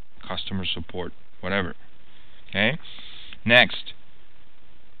technology, customer support, whatever. Okay? Next,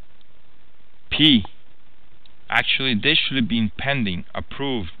 P. Actually, this should have been pending,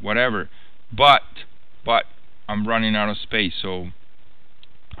 approved, whatever. But I'm running out of space, so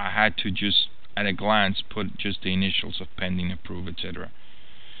I had to just, at a glance, put just the initials of pending, approved, etc.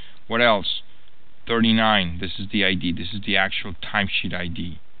 What else? 39. This is the ID. This is the actual timesheet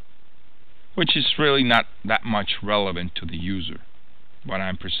ID, which is really not that much relevant to the user, but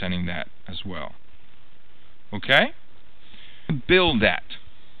I'm presenting that as well. Okay? Build that.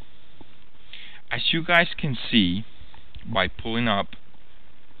 As you guys can see, by pulling up,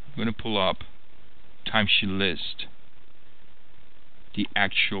 I'm going to pull up timesheet list, the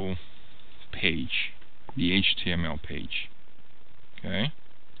actual page, the HTML page. Okay?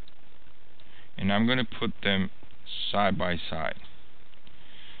 And I'm going to put them side by side.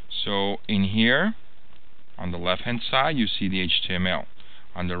 So in here, on the left hand side, you see the HTML.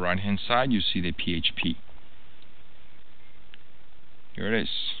 On the right hand side, you see the PHP. Here it is.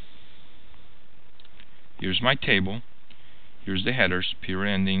 Here's my table. Here's the headers,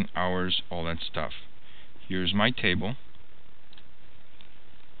 period ending, hours, all that stuff. Here's my table.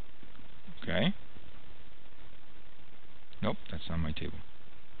 Okay. Nope, that's not my table.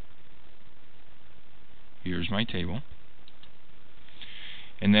 Here's my table.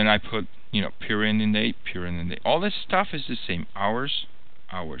 And then I put, period ending date, period ending date. All this stuff is the same. Hours,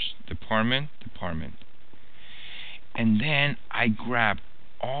 hours. Department, department. And then I grab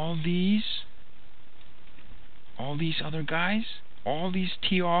all these other guys, all these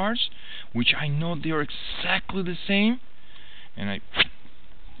TRs, which I know they're exactly the same, and I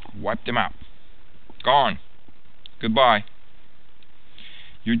wipe them out. Gone. Goodbye.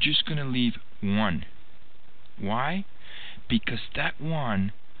 You're just going to leave one. Why? Because that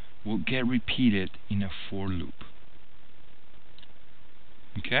one will get repeated in a for loop.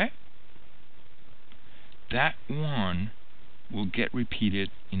 Okay? That one will get repeated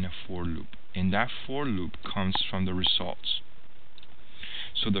in a for loop. And that for loop comes from the results.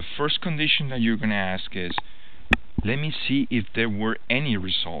 So the first condition that you're going to ask is, let me see if there were any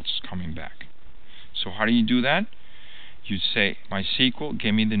results coming back. So how do you do that? You say, MySQL,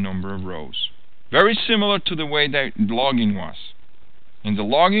 give me the number of rows. Very similar to the way that logging was. In the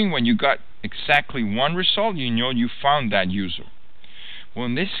logging, when you got exactly one result, you know you found that user. Well,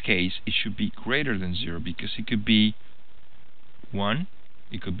 in this case, it should be greater than 0 because it could be 1,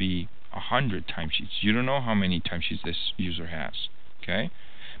 it could be 100 timesheets. You don't know how many timesheets this user has. Okay?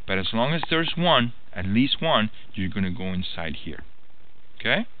 But as long as there's one, at least one, you're going to go inside here.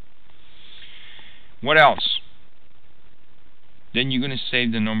 Okay? What else? Then you're going to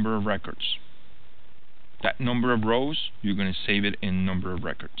save the number of records. That number of rows, you're going to save it in number of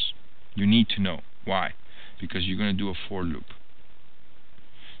records. You need to know. Why? Because you're going to do a for loop.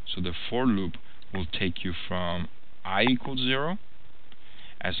 So the for loop will take you from I equals 0.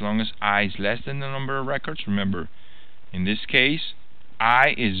 As long as I is less than the number of records, remember, in this case,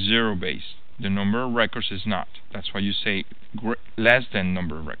 I is 0 based. The number of records is not. That's why you say less than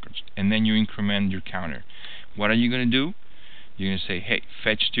number of records. And then you increment your counter. What are you going to do? You're going to say, hey,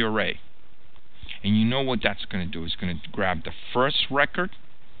 fetch the array. And you know what that's going to do. It's going to grab the first record.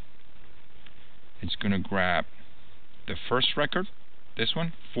 It's going to grab the first record, this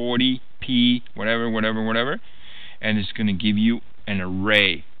one, 40p, whatever. And it's going to give you an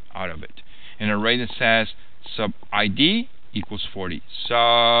array out of it. An array that says sub ID equals 40.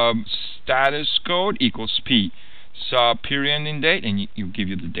 Sub status code equals P. Sub period ending date, and you give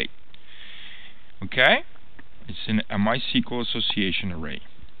you the date. Okay? It's in a MySQL association array.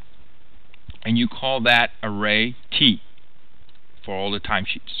 And you call that array T for all the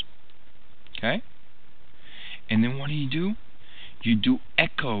timesheets. Okay? And then what do? You do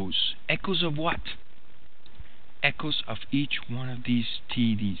echoes. Echoes of what? Echoes of each one of these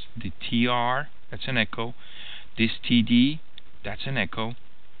TDs. The TR, that's an echo. This TD, that's an echo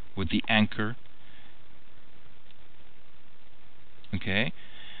with the anchor. Okay?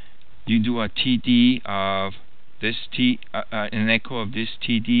 You do a TD of this an echo of this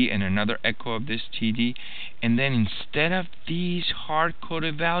TD and another echo of this TD, and then instead of these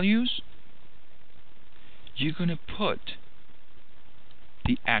hard-coded values, you're going to put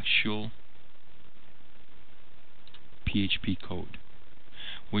the actual PHP code,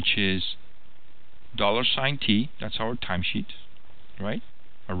 which is $T, that's our timesheet, right?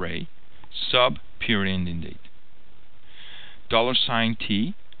 Array, sub period ending date.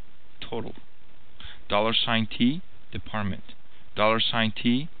 $T total. $T department.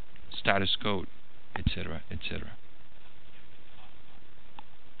 $T status code, etc., etc.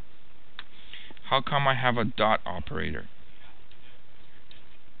 How come I have a dot operator?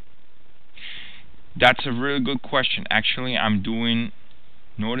 That's a really good question. Actually,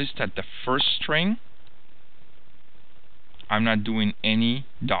 notice that the first string, I'm not doing any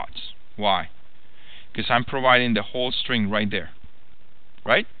dots. Why? Because I'm providing the whole string right there.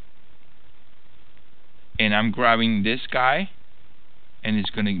 Right? And I'm grabbing this guy, and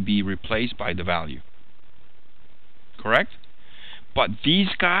it's going to be replaced by the value. Correct? But these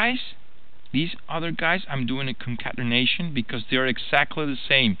guys, these other guys, I'm doing a concatenation because they're exactly the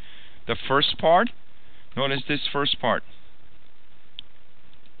same. The first part, notice this first part.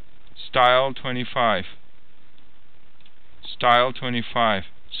 Style 25. Style 25.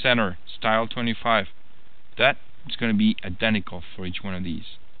 Center. Style 25. That is going to be identical for each one of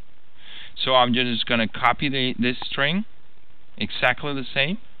these. So I'm just going to copy this string, exactly the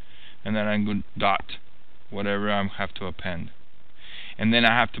same, and then I'm going to dot whatever I have to append. And then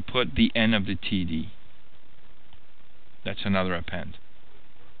I have to put the end of the TD. That's another append.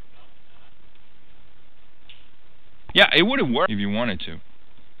 Yeah, it would have worked if you wanted to.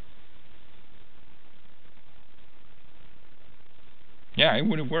 Yeah, it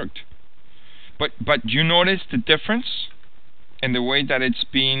would have worked. But you notice the difference in the way that it's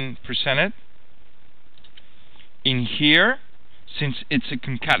being presented? in here, since it's a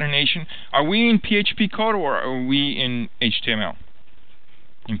concatenation, are we in PHP code or are we in HTML?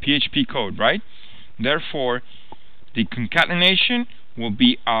 In PHP code, right? Therefore, the concatenation will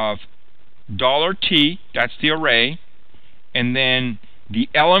be of $T, that's the array, and then the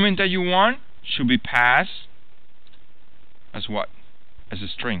element that you want should be passed as what? As a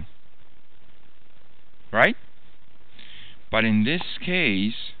string. Right? But in this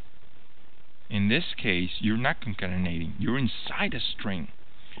case, you're not concatenating. You're inside a string.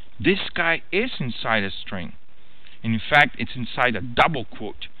 This guy is inside a string. And in fact, it's inside a double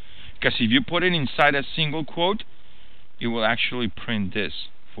quote. Because if you put it inside a single quote, it will actually print this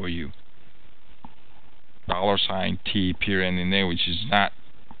for you. $T period in there, which is not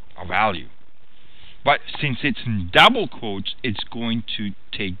a value. But since it's in double quotes, it's going to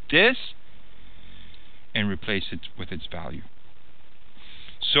take this and replace it with its value.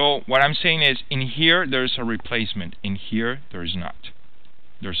 So what I'm saying is, in here there's a replacement. In here there is not.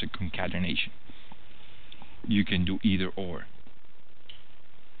 There's a concatenation. You can do either or.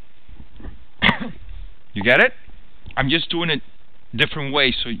 You get it? I'm just doing it different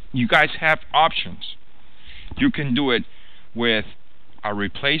ways so you guys have options. You can do it with a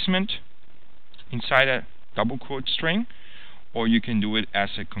replacement inside a double quote string, or you can do it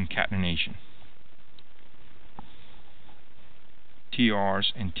as a concatenation.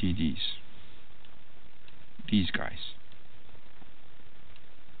 TRs and TDs. These guys.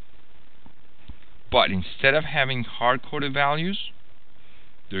 But instead of having hard-coded values,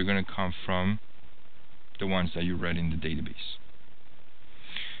 they're going to come from the ones that you read in the database.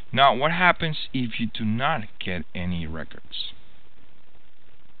 Now, what happens if you do not get any records?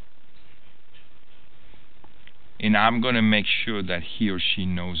 And I'm going to make sure that he or she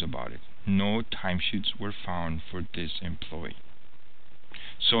knows about it. No timesheets were found for this employee.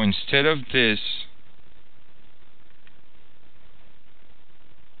 So instead of this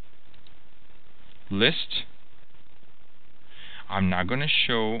list, I'm not going to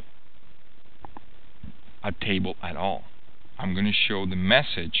show a table at all. I'm going to show the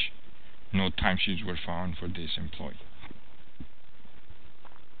message, no timesheets were found for this employee.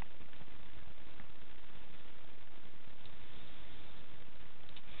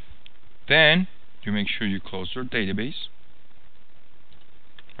 Then you make sure you close your database.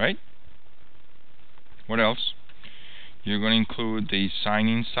 Right? What else? You're going to include the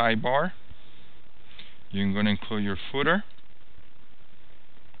sign-in sidebar. You're going to include your footer.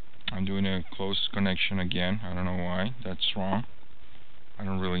 I'm doing a close connection again. I don't know why. That's wrong. I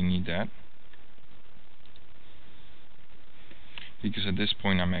don't really need that. Because at this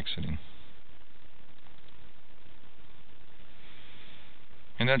point I'm exiting.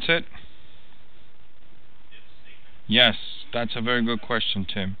 And that's it. Yes, that's a very good question,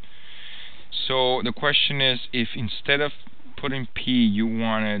 Tim. So the question is, if instead of putting P you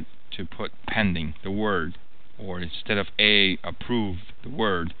wanted to put pending, the word, or instead of A, approved, the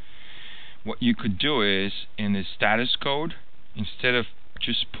word, what you could do is, in the status code, instead of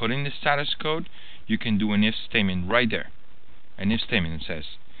just putting the status code, you can do an if statement right there. An if statement that says,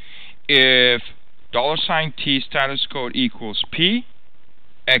 if $T status code equals P,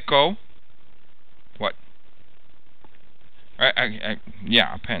 echo, what?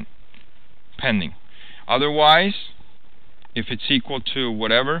 Yeah, pending. Otherwise, if it's equal to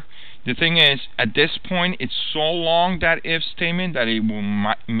whatever, the thing is, at this point, it's so long, that if statement, that it will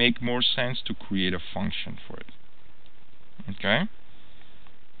make more sense to create a function for it. Okay?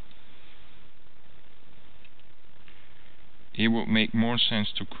 It will make more sense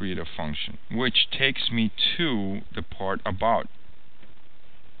to create a function, which takes me to the part about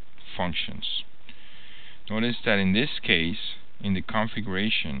functions. Notice that in this case, in the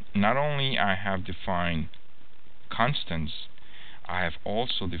configuration, not only I have defined constants, I have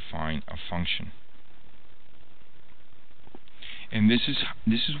also defined a function. And this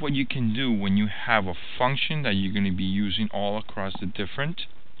is what you can do when you have a function that you're going to be using all across the different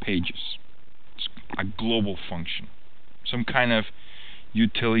pages. It's a global function, some kind of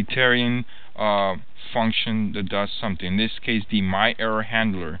utilitarian function that does something. In this case, the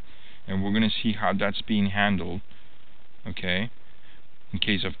myErrorHandler, and we're going to see how that's being handled, okay, in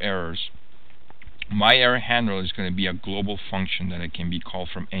case of errors. MyErrorHandler is going to be a global function that it can be called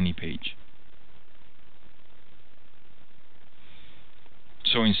from any page.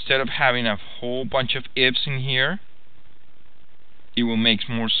 So instead of having a whole bunch of ifs in here, it will make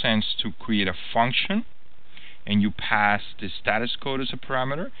more sense to create a function, and you pass the status code as a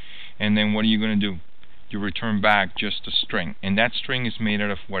parameter, and then what are you going to do? You return back just a string, and that string is made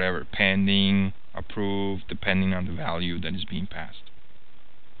out of whatever, pending, approved, depending on the value that is being passed.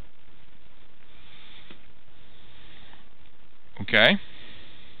 Okay?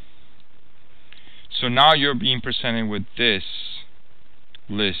 So now you're being presented with this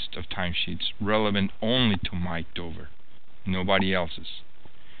list of timesheets relevant only to Mike Dover, nobody else's.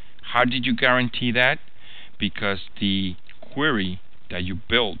 How did you guarantee that? Because the query that you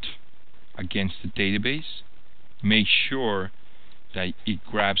built against the database makes sure that it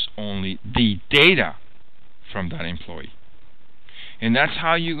grabs only the data from that employee. And that's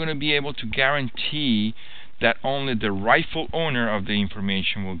how you're going to be able to guarantee that only the rightful owner of the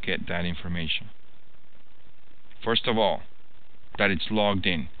information will get that information. First of all, that it's logged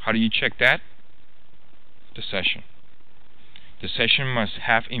in. How do you check that? The session. The session must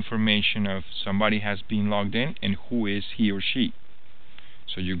have information of somebody has been logged in and who is he or she.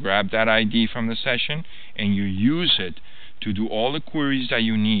 So you grab that ID from the session and you use it to do all the queries that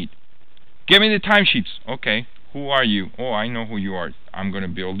you need. Give me the timesheets. Okay, who are you? Oh, I know who you are. I'm going to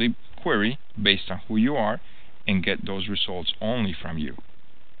build the query based on who you are and get those results only from you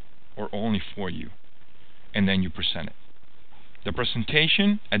or only for you. And then you present it. The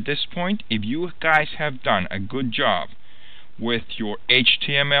presentation at this point, if you guys have done a good job with your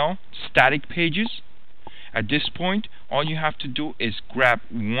HTML static pages, at this point all you have to do is grab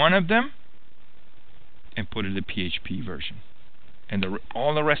one of them and put it in the PHP version, and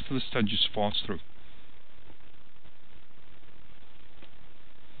all the rest of the stuff just falls through.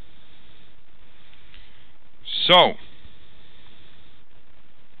 So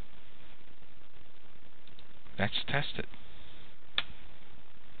let's test it.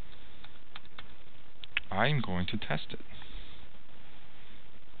 I'm going to test it.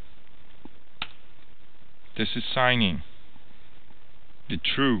 This is signing, the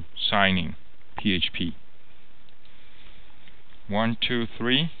true signing PHP. 1, 2,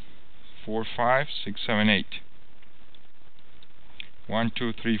 3, 4, 5, 6, 7, 8. 1,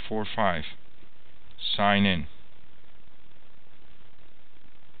 2, 3, 4, 5. Sign in.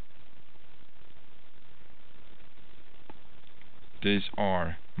 These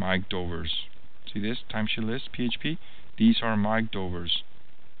are Mike Dover's. See this? Timesheet list, PHP? These are Mike Dover's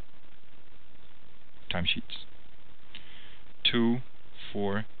timesheets. 2,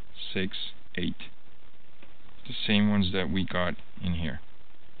 4, 6, 8. The same ones that we got in here.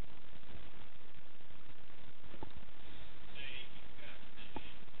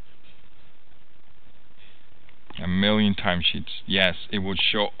 A million timesheets. Yes, it would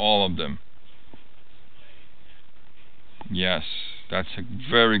show all of them. Yes, that's a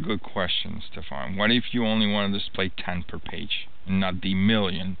very good question, Stefan. What if you only want to display 10 per page and not the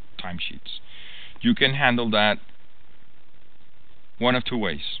million timesheets? You can handle that one of two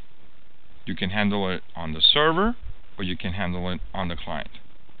ways. You can handle it on the server or you can handle it on the client.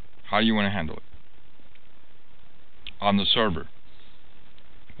 How do you want to handle it? On the server,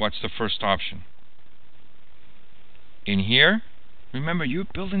 what's the first option? In here, remember, you're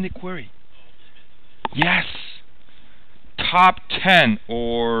building the query. Yes! Top 10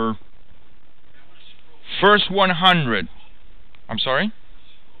 or first 100. I'm sorry?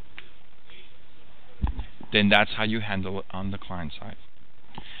 Then that's how you handle it on the client side.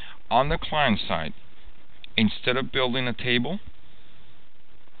 On the client side, instead of building a table,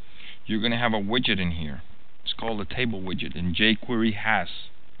 you're going to have a widget in here. It's called a table widget, and jQuery has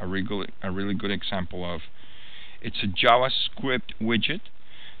a really good example of. It's a JavaScript widget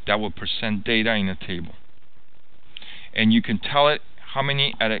that will present data in a table. And you can tell it how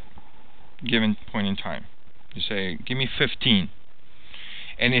many at a given point in time. You say, give me 15.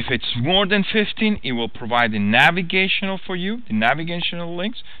 And if it's more than 15, it will provide the navigational for you, the navigational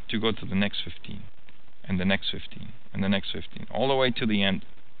links to go to the next 15, and the next 15, and the next 15, all the way to the end.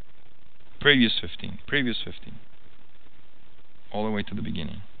 Previous 15, all the way to the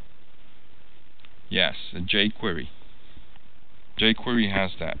beginning. Yes, a jQuery. jQuery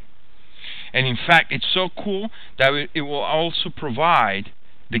has that. And in fact, it's so cool that it will also provide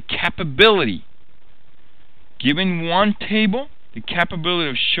the capability, given one table, the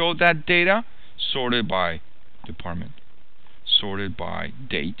capability to show that data sorted by department, sorted by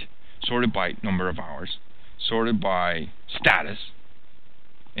date, sorted by number of hours, sorted by status.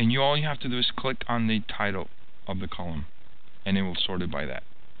 And all you have to do is click on the title of the column and it will sort it by that.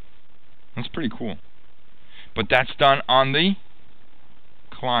 That's pretty cool. But that's done on the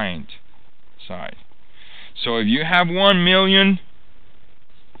client side. So if you have 1 million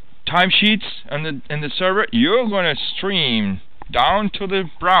timesheets in the server, you're going to stream down to the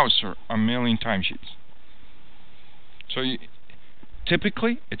browser 1 million timesheets. So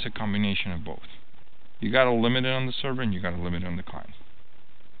typically it's a combination of both. You got to limit it on the server and you got to limit it on the client.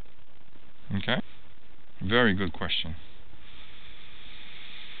 Okay? Very good question.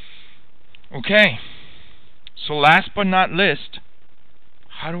 Okay. So last but not least,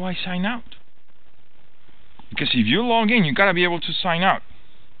 how do I sign out? Because if you log in, you got to be able to sign out.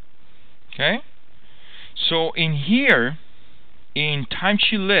 Okay? So in here, in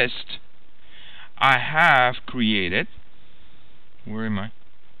timesheet list, I have created, where am I?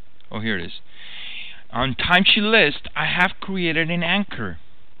 Oh, here it is. On timesheet list, I have created an anchor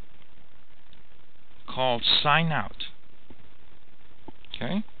called sign out.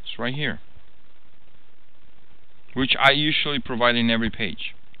 Okay? It's right here, which I usually provide in every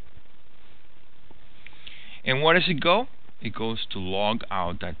page. And where does it go? It goes to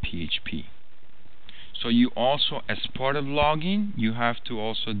logout.php. So you also, as part of login, you have to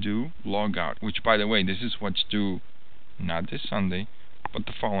also do logout, which, by the way, this is what's due not this Sunday, but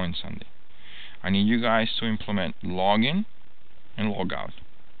the following Sunday. I need you guys to implement login and logout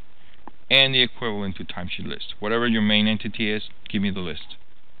and the equivalent to timesheet list. Whatever your main entity is, give me the list.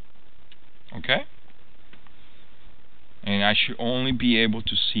 Okay? And I should only be able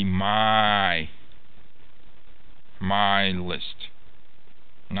to see my list,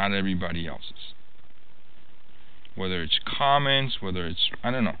 not everybody else's. Whether it's comments, whether it's,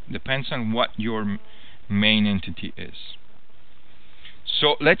 I don't know, depends on what your main entity is.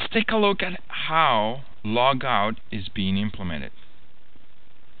 So let's take a look at how logout is being implemented.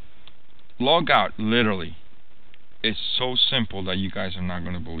 Logout literally is so simple that you guys are not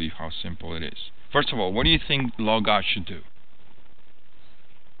going to believe how simple it is. First of all, what do you think logout should do?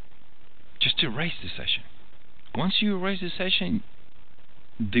 Just erase the session. Once you erase the session,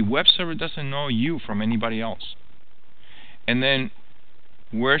 the web server doesn't know you from anybody else. And then,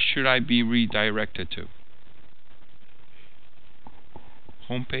 where should I be redirected to?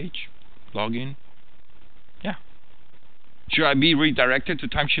 Homepage? Login? Yeah. Should I be redirected to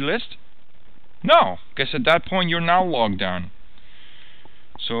timesheet list? No, because at that point you're now logged on.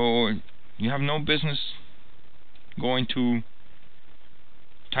 So you have no business going to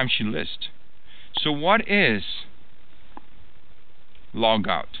timesheet list. So what is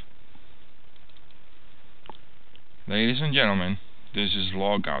logout? Ladies and gentlemen, this is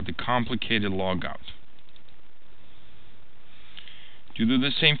logout, the complicated logout. You do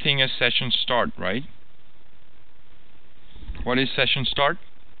the same thing as session start, right? What is session start?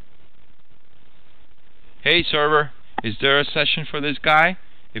 Hey server, is there a session for this guy?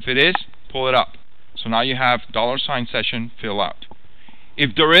 If it is, pull it up. So now you have $session fill out.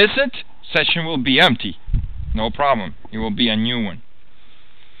 If there isn't, session will be empty. No problem. It will be a new one.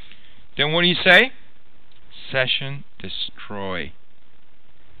 Then what do you say? Session destroy.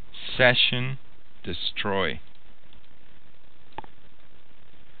 Session destroy.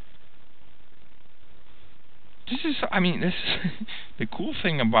 This is the cool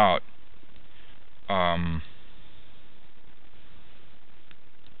thing about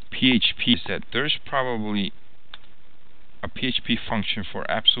PHP is that there's probably a PHP function for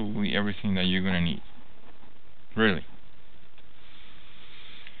absolutely everything that you're going to need. Really.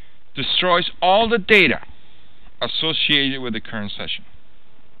 Destroys all the data associated with the current session.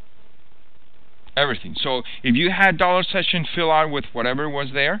 Everything. So if you had $session fill out with whatever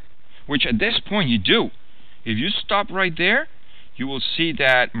was there, which at this point you do, if you stop right there, you will see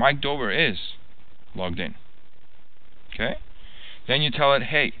that Mike Dover is logged in. Okay? Then you tell it,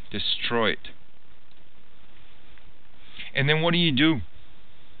 hey, destroy it. And then what do? You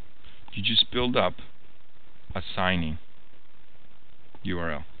just build up a signing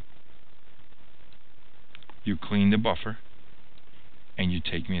URL. You clean the buffer and you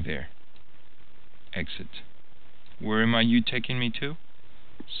take me there. Exit. Where am you taking me to?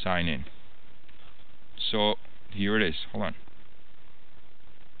 Sign in. So here it is. Hold on.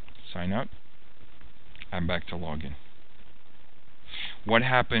 Sign out. I'm back to login. What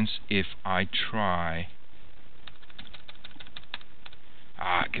happens if I try?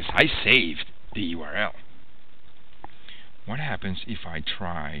 Because I saved the URL. What happens if I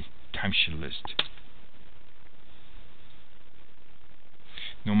try timesheet list?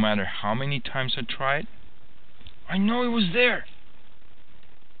 No matter how many times I try it, I know it was there.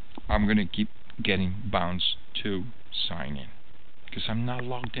 I'm going to keep getting bounced to sign in because I'm not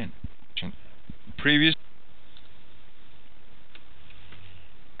logged in. Previous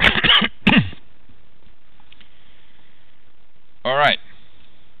Alright,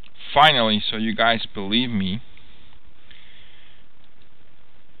 finally, so you guys believe me,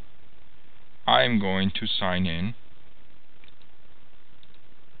 I'm going to sign in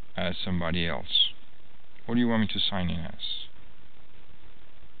as somebody else. What do you want me to sign in as?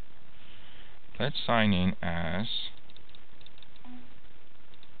 Let's sign in as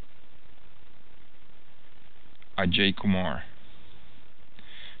Ajay Kumar.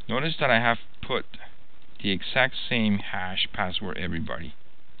 Notice that I have put the exact same hash password everybody,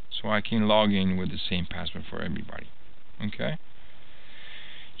 so I can log in with the same password for everybody. Okay?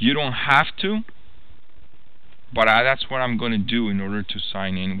 You don't have to, but that's what I'm going to do in order to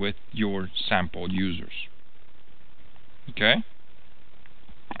sign in with your sample users. Okay?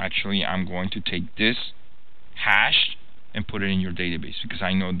 Actually, I'm going to take this hash and put it in your database because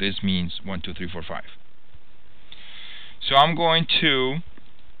I know this means 1, 2, 3, 4, 5. So I'm going to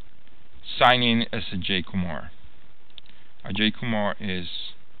sign in as a J. Kumar. A J. Kumar is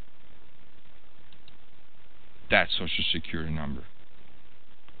that social security number.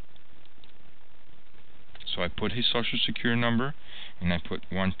 So I put his social security number and I put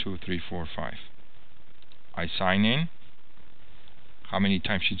 1, 2, 3, 4, 5. I sign in. How many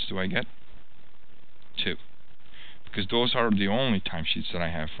timesheets do I get? 2. Because those are the only timesheets that I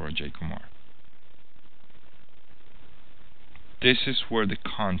have for a J. Kumar. This is where the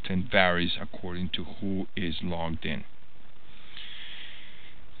content varies according to who is logged in.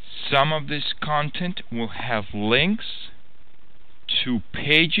 Some of this content will have links to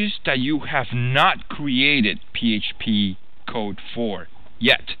pages that you have not created PHP code for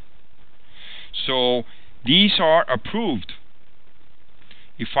yet. So these are approved.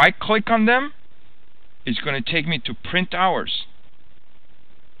 If I click on them, it's going to take me to print hours.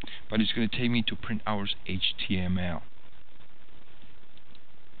 But it's going to take me to print hours HTML.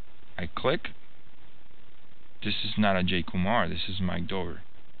 I click. This is not a J. Kumar. This is Mike Dover.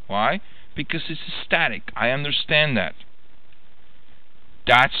 Why? Because it's static. I understand that.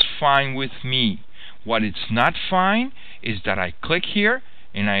 That's fine with me. What it's not fine is that I click here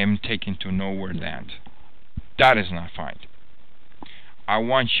and I am taken to nowhere land. That is not fine. I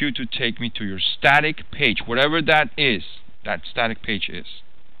want you to take me to your static page, whatever that is, that static page is.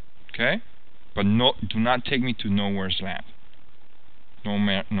 Okay? But do not take me to nowhere's land. No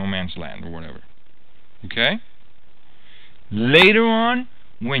man's land or whatever. Okay? Later on,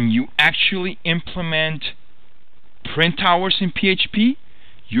 when you actually implement print hours in PHP,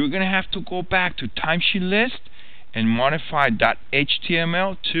 you're going to have to go back to timesheet list and modify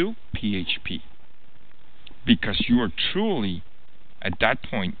 .html to PHP. Because you are truly, at that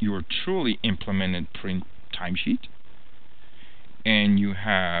point, you are truly implemented print timesheet and you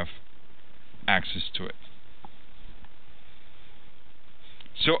have access to it.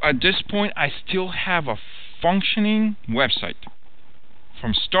 So at this point, I still have a functioning website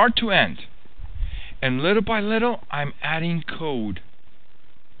from start to end. And little by little, I'm adding code.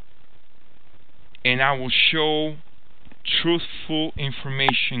 And I will show truthful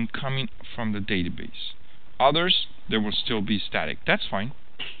information coming from the database. Others, there will still be static. That's fine.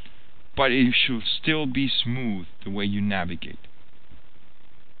 But it should still be smooth the way you navigate.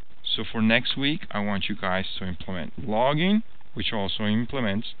 So for next week, I want you guys to implement logging, which also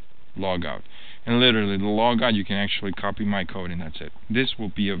implements logout. And literally, the logout, you can actually copy my code and that's it. This will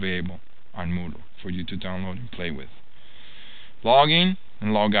be available on Moodle for you to download and play with. Logging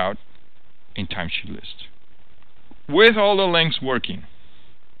and logout in timesheet list. With all the links working.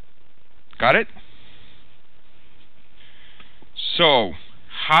 Got it? So,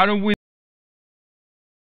 how do we